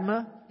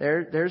 Admah,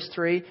 there's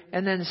three.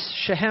 And then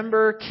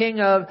Shehember, king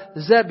of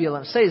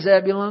Zebulun. Say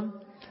Zebulun.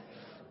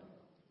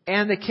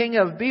 And the king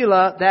of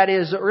Bela, that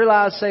is,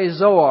 realize, say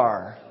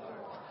Zoar.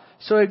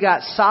 So we've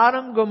got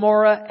Sodom,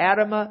 Gomorrah,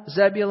 Admah,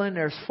 Zebulun.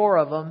 There's four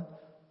of them.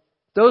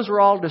 Those were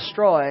all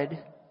destroyed,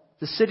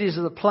 the cities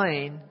of the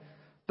plain,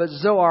 but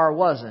Zoar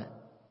wasn't.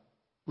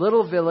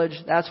 Little village,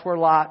 that's where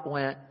Lot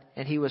went,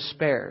 and he was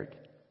spared.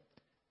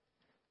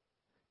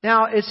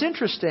 Now, it's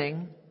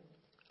interesting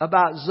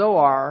about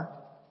Zoar.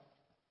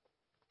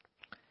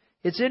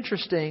 It's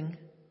interesting.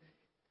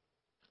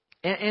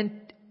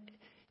 And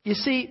you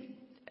see,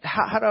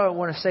 how do I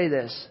want to say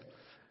this?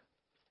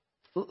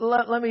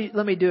 Let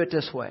me do it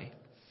this way.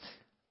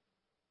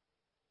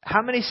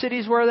 How many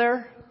cities were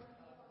there?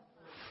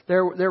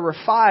 There were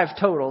five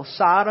total.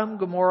 Sodom,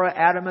 Gomorrah,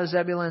 Admah,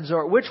 Zebulun,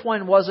 Zoar. Which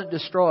one wasn't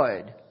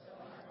destroyed?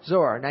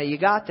 Zoar. Now you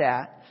got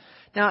that.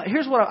 Now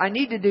here's what I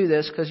need to do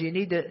this because you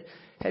need to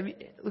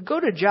go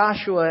to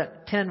Joshua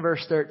 10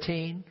 verse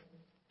 13.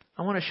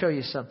 I want to show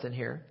you something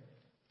here.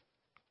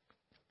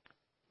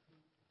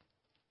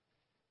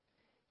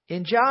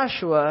 In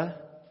Joshua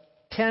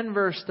 10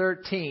 verse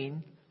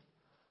 13,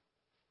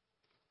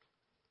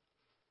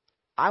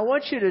 I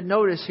want you to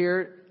notice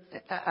here,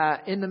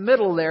 in the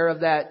middle there of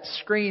that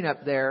screen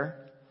up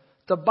there,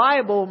 the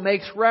Bible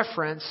makes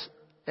reference,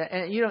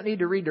 and you don't need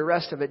to read the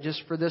rest of it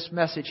just for this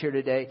message here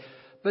today,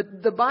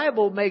 but the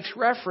Bible makes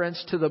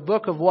reference to the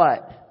book of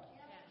what?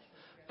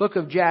 Book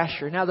of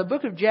Jasher. Now the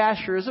book of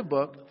Jasher is a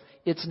book.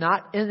 It's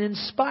not an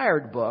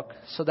inspired book,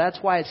 so that's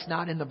why it's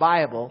not in the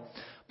Bible.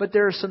 But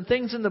there are some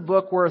things in the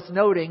book worth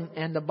noting,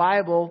 and the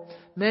Bible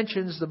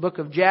mentions the book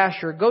of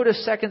Jasher. Go to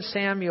 2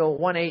 Samuel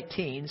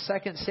 1:18.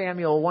 2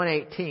 Samuel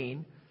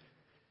 1:18.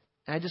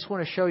 I just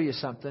want to show you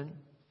something.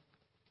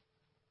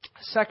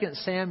 2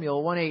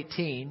 Samuel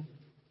 1:18.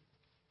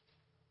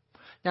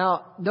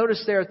 Now,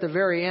 notice there at the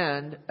very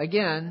end,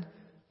 again,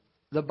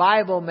 the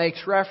Bible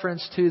makes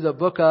reference to the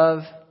book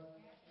of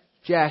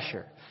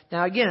Jasher.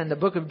 Now, again, the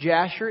book of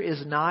Jasher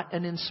is not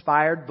an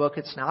inspired book.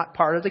 It's not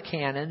part of the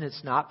canon.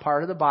 It's not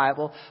part of the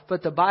Bible.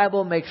 But the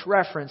Bible makes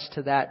reference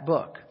to that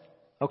book.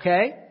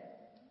 Okay?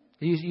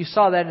 You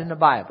saw that in the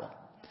Bible.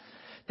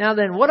 Now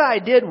then, what I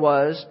did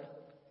was,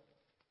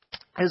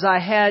 as I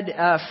had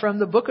from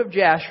the book of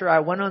Jasher, I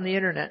went on the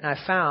internet and I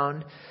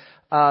found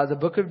the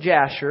book of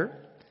Jasher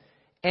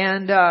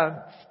and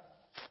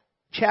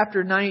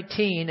chapter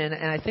 19, and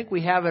I think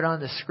we have it on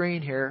the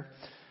screen here.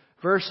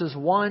 verses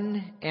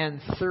 1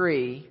 and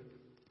 3.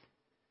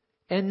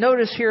 And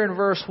notice here in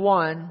verse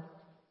 1,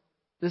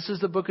 this is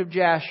the book of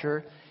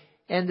Jasher.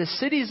 And the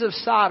cities of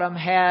Sodom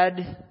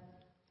had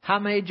how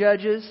many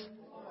judges?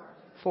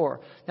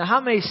 4. Now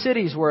how many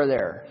cities were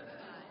there?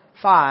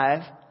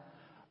 5.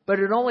 But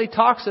it only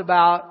talks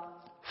about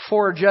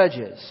 4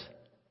 judges.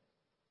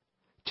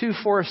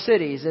 4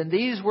 cities. And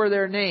these were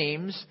their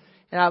names.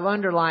 And I've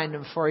underlined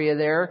them for you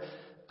there.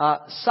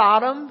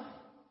 Sodom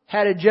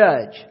had a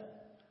judge.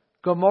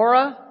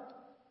 Gomorrah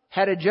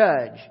had a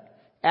judge.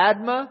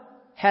 Admah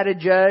had a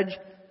judge.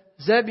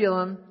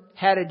 Zebulun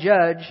had a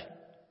judge.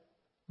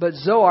 But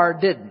Zoar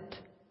didn't.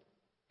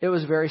 It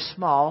was very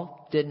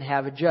small. Didn't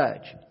have a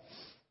judge.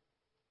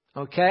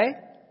 Okay?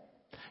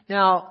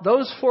 Now,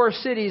 those 4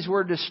 cities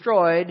were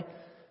destroyed.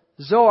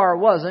 Zoar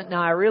wasn't.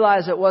 Now, I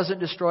realize it wasn't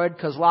destroyed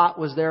because Lot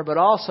was there, but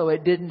also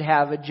it didn't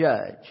have a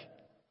judge.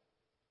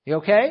 You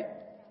okay?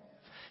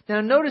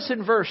 Now, notice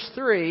in verse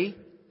 3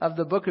 of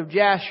the book of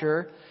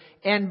Jasher,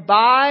 and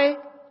by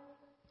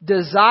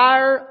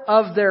desire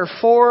of their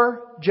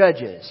 4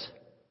 judges.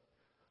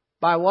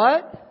 By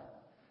what?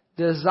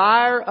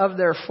 Desire of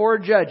their 4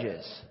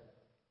 judges.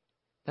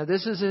 Now,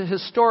 this is a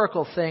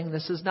historical thing.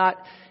 This is not...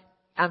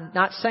 I'm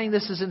not saying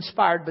this is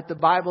inspired, but the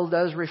Bible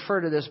does refer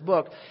to this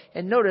book.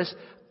 And notice,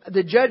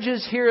 the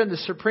judges here in the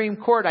Supreme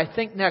Court, I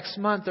think next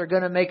month, are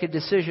going to make a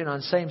decision on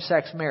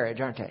same-sex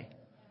marriage, aren't they?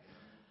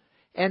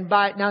 And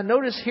now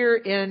notice here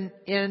in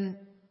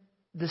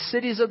the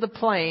cities of the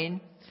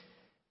plain,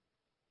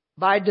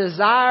 by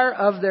desire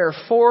of their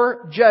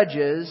 4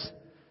 judges,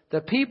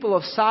 the people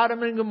of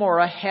Sodom and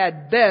Gomorrah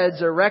had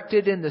beds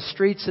erected in the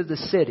streets of the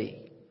city.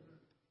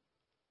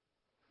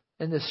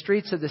 In the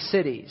streets of the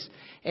cities.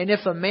 And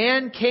if a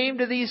man came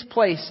to these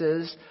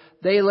places,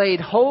 they laid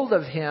hold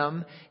of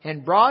him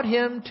and brought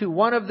him to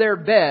one of their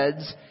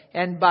beds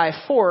and by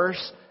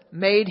force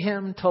made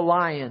him to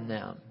lie in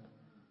them.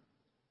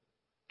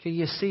 Can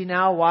you see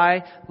now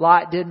why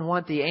Lot didn't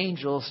want the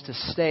angels to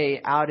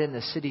stay out in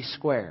the city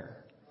square?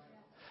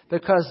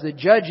 Because the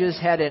judges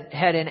had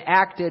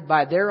enacted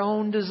by their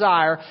own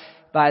desire,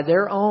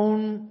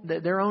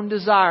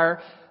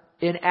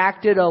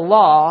 enacted a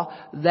law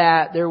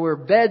that there were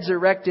beds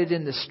erected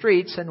in the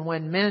streets, and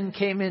when men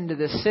came into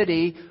the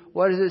city,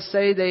 what does it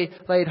say? They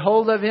laid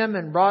hold of him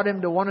and brought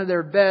him to one of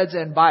their beds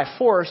and by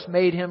force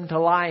made him to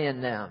lie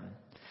in them.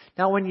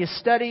 Now when you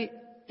study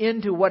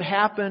into what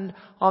happened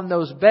on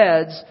those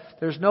beds,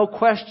 there's no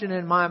question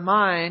in my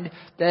mind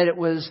that it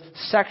was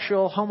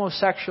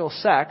homosexual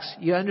sex.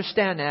 You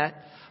understand that?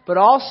 But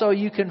also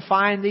you can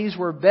find these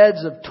were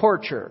beds of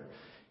torture.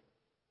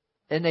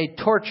 And they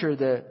torture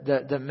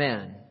the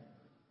men.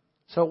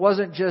 So it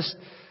wasn't just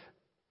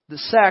the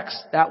sex,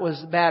 that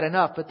was bad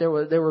enough, but there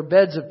were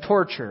beds of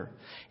torture.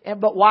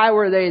 But why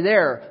were they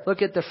there?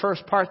 Look at the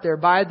first part there.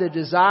 By the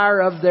desire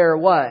of their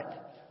what?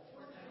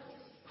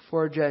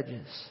 4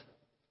 judges.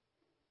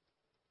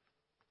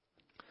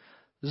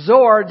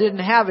 Zoar didn't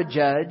have a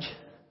judge,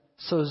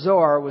 so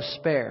Zoar was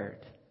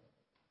spared.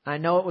 I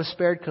know it was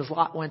spared because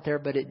Lot went there,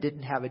 but it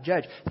didn't have a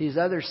judge. These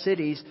other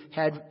cities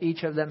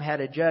each of them had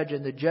a judge,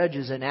 and the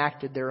judges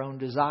enacted their own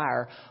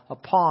desire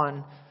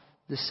upon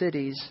the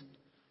cities.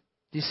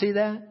 Do you see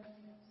that?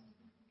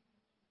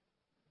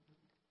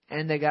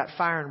 And they got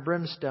fire and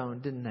brimstone,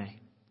 didn't they?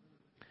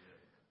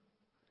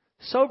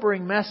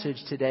 Sobering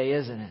message today,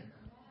 isn't it?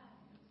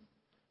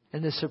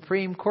 And the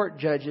Supreme Court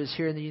judges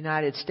here in the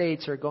United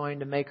States are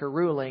going to make a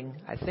ruling,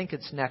 I think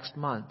it's next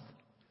month,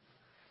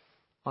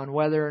 on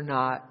whether or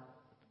not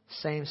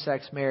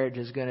same-sex marriage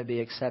is going to be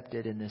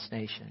accepted in this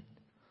nation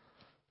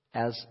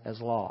as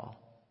law,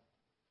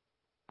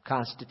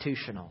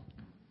 constitutional.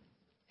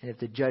 And if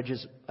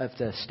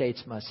the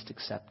states must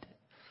accept it.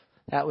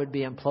 That would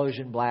be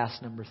implosion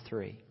blast number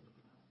 3.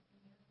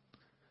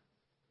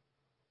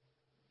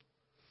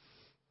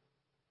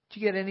 Did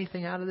you get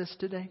anything out of this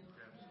today?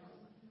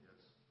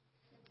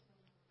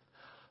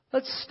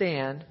 Let's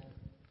stand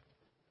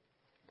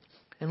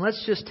and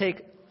let's just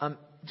take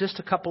just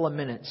a couple of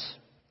minutes.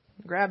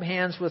 Grab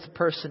hands with the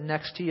person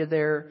next to you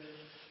there,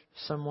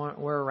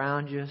 somewhere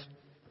around you.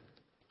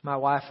 My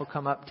wife will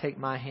come up, take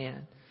my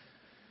hand.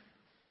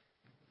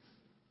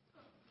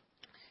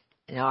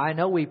 Now, I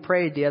know we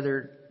prayed the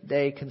other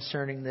day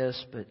concerning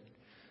this, but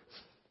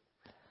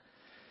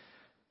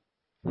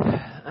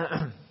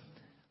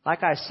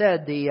like I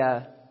said,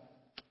 the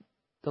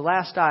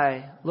last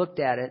I looked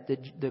at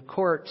it, the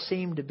court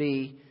seemed to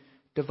be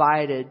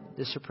divided.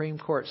 The Supreme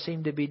Court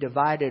seemed to be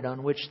divided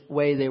on which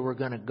way they were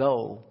going to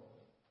go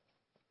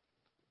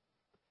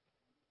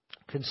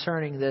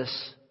concerning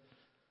this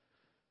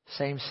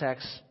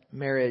same-sex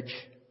marriage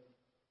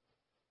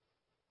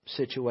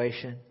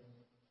situation.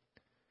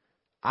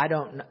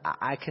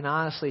 I can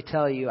honestly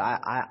tell you,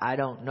 I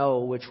don't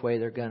know which way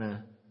they're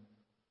gonna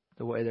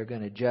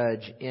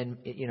judge.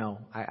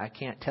 I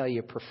can't tell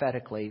you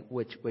prophetically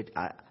which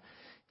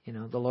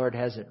the Lord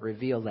hasn't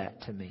revealed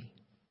that to me.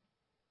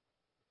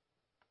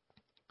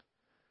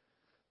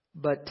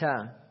 But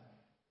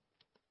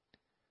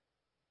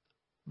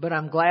But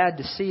I'm glad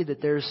to see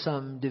that there's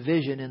some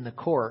division in the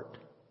court,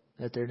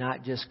 that they're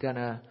not just going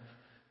to,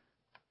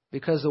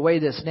 because the way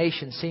this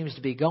nation seems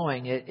to be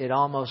going, it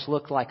almost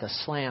looked like a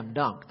slam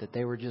dunk, that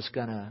they were just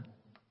going to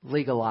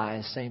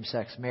legalize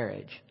same-sex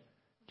marriage.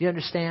 Do you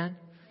understand?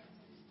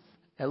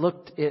 It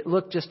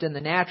looked just in the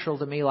natural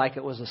to me like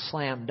it was a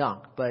slam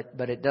dunk,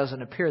 but it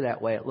doesn't appear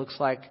that way. It looks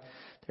like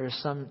there's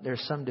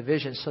some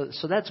division.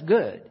 So that's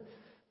good,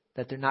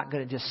 that they're not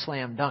going to just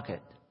slam dunk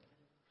it.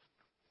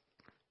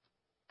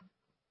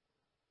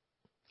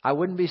 I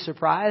wouldn't be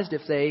surprised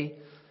if they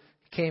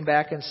came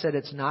back and said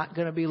it's not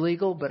going to be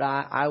legal, but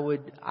I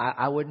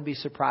wouldn't be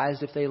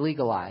surprised if they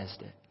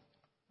legalized it.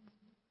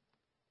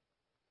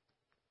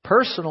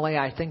 Personally,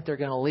 I think they're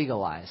going to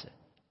legalize it.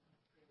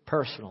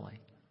 Personally.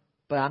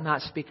 But I'm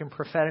not speaking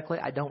prophetically.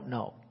 I don't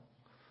know.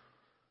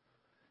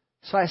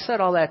 So I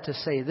said all that to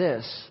say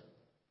this.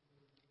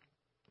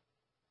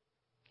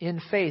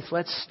 In faith,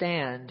 let's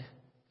stand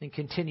and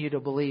continue to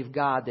believe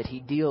God that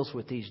He deals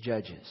with these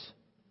judges.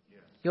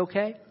 You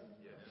okay?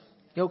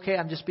 You okay?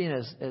 I'm just being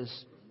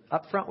as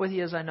upfront with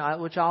you as I know,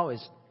 which I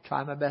always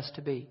try my best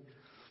to be.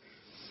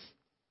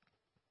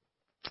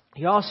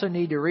 You also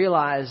need to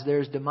realize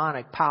there's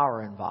demonic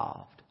power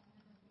involved.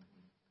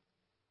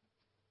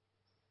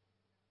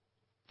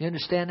 You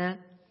understand that?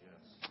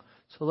 Yes.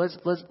 So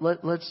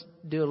let's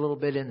do a little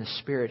bit in the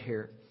Spirit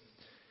here.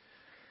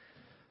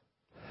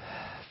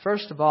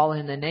 First of all,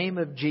 in the name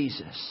of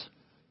Jesus,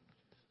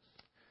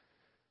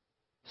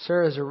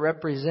 sir, as a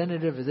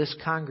representative of this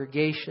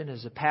congregation,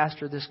 as a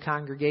pastor of this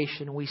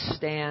congregation, we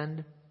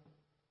stand,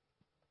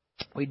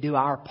 we do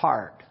our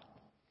part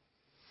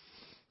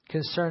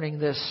concerning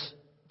this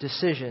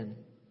decision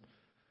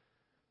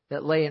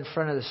that lay in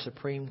front of the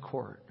Supreme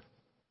Court.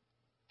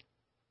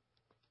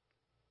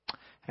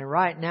 And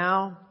right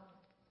now,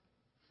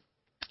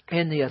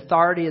 in the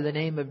authority of the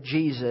name of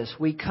Jesus,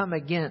 we come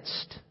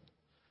against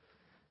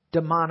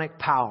demonic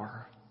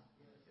power.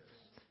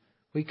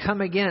 We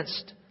come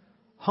against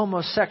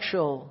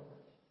homosexual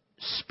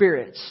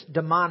spirits,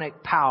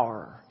 demonic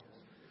power.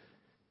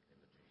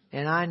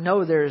 And I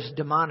know there's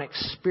demonic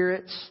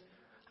spirits.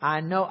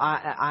 I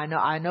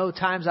know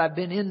times I've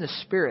been in the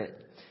Spirit.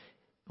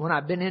 When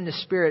I've been in the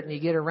Spirit and you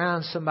get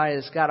around somebody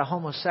that's got a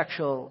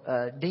homosexual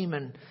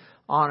demon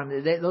on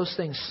them, those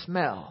things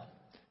smell.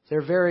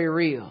 They're very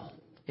real.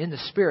 In the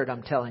Spirit,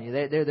 I'm telling you.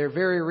 They're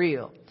very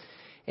real.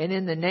 And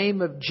in the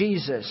name of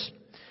Jesus,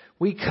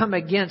 we come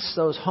against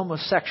those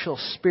homosexual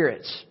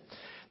spirits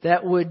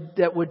that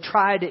would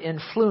try to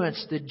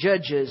influence the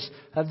judges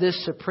of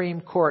this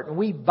Supreme Court. And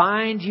we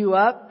bind you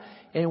up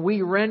and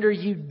we render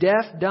you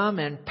deaf, dumb,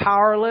 and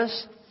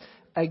powerless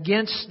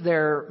against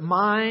their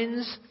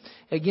minds,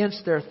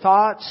 against their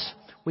thoughts.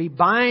 We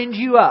bind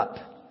you up.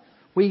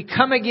 We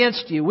come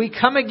against you. We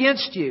come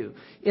against you.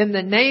 In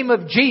the name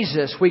of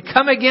Jesus, we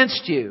come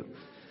against you.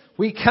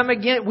 We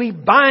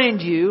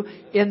bind you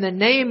in the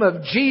name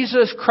of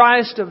Jesus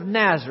Christ of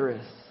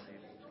Nazareth.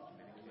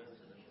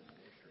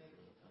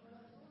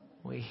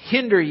 We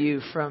hinder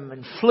you from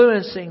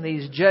influencing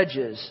these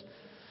judges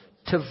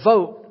to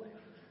vote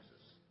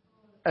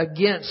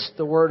against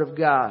the Word of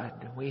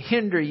God. We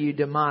hinder you,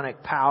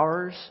 demonic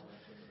powers,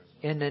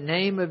 in the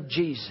name of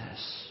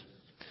Jesus.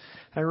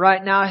 And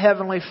right now,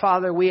 Heavenly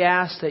Father, we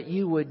ask that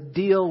you would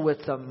deal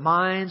with the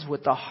minds,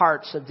 with the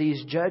hearts of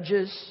these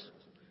judges.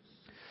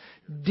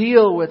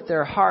 Deal with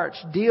their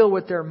hearts. Deal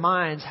with their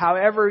minds.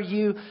 However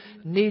you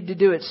need to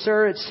do it.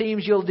 Sir, it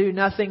seems you'll do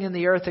nothing in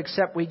the earth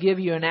except we give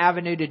you an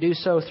avenue to do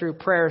so through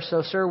prayer.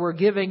 So, sir, we're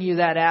giving you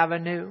that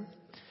avenue.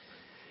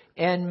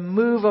 And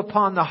move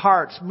upon the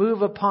hearts.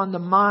 Move upon the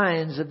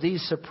minds of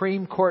these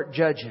Supreme Court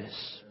judges.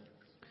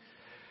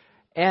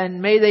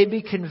 And may they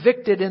be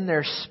convicted in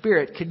their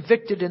spirit,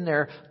 convicted in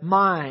their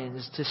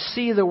minds to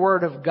see the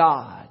Word of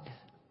God.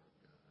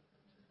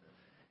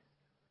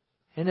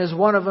 And as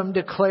one of them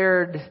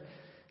declared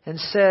and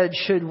said,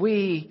 should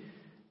we,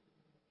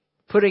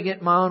 putting it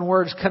in my own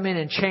words, come in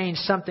and change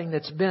something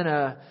that's been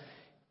an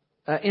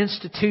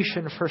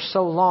institution for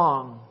so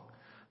long,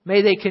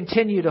 may they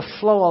continue to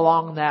flow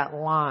along that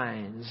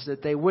lines,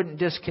 that they wouldn't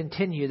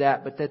discontinue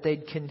that, but that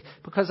they'd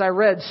because I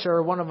read,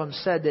 sir, one of them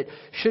said that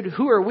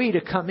who are we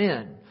to come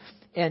in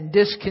and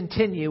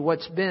discontinue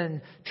what's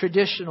been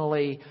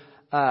traditionally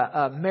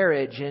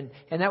marriage, and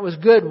that was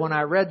good when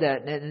I read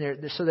that,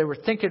 and so they were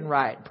thinking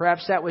right.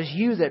 Perhaps that was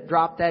you that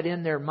dropped that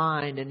in their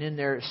mind and in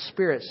their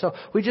spirit. So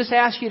we just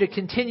ask you to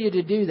continue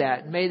to do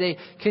that. May they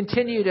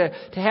continue to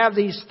have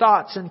these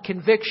thoughts and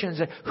convictions.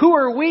 That who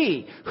are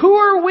we? Who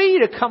are we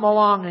to come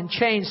along and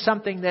change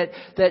something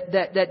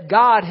that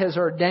God has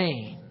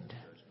ordained?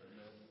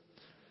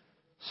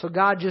 So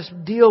God,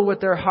 just deal with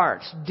their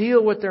hearts,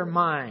 deal with their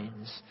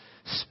minds,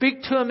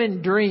 speak to them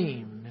in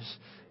dreams,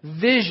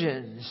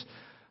 visions.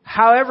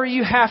 However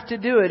you have to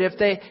do it.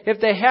 If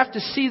they have to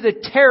see the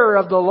terror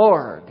of the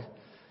Lord,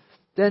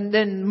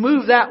 then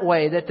move that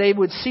way, that they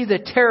would see the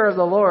terror of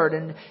the Lord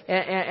and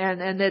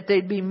that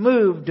they'd be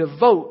moved to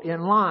vote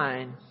in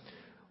line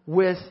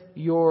with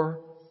your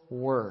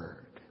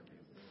Word.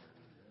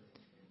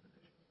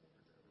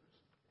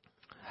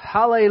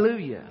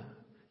 Hallelujah.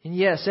 And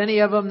yes, any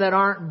of them that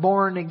aren't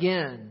born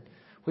again,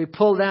 we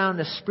pull down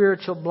the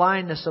spiritual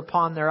blindness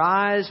upon their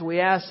eyes. We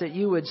ask that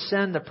you would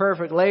send the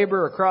perfect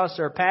laborer across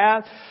their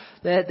path,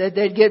 that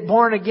they'd get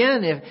born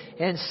again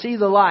and see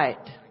the light.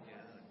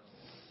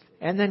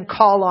 And then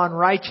call on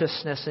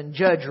righteousness and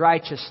judge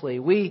righteously.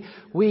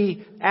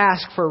 We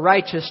ask for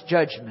righteous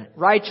judgment.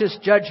 Righteous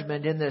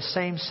judgment in this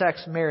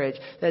same-sex marriage.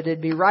 That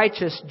it'd be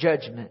righteous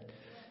judgment.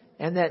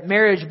 And that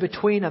marriage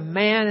between a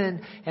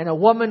man and a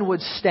woman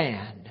would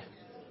stand.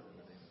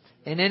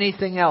 And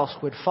anything else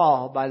would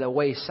fall by the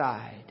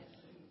wayside.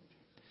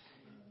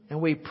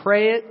 And we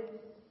pray it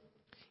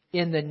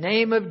in the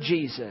name of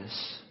Jesus.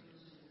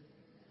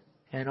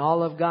 And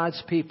all of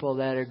God's people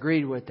that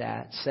agreed with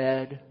that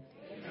said,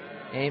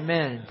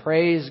 Amen.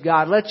 Praise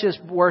God. Let's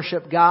just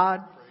worship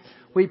God.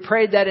 We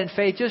prayed that in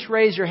faith. Just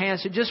raise your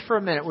hands just for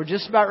a minute. We're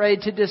just about ready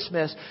to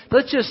dismiss.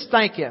 Let's just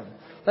thank Him.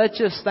 Let's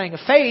just thank Him.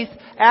 Faith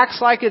acts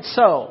like it's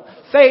so.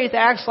 Faith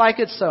acts like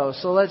it's so.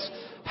 So let's,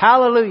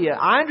 hallelujah.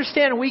 I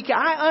understand we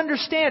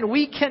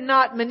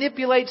cannot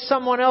manipulate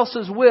someone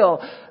else's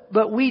will,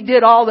 but we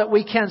did all that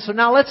we can. So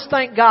now let's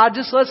thank God.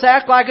 Just let's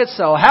act like it's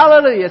so.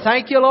 Hallelujah.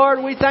 Thank you,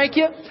 Lord. We thank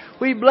you.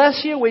 We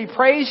bless you. We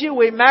praise you.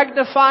 We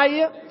magnify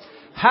you.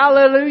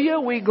 Hallelujah.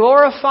 We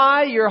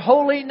glorify your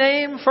holy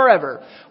name forever.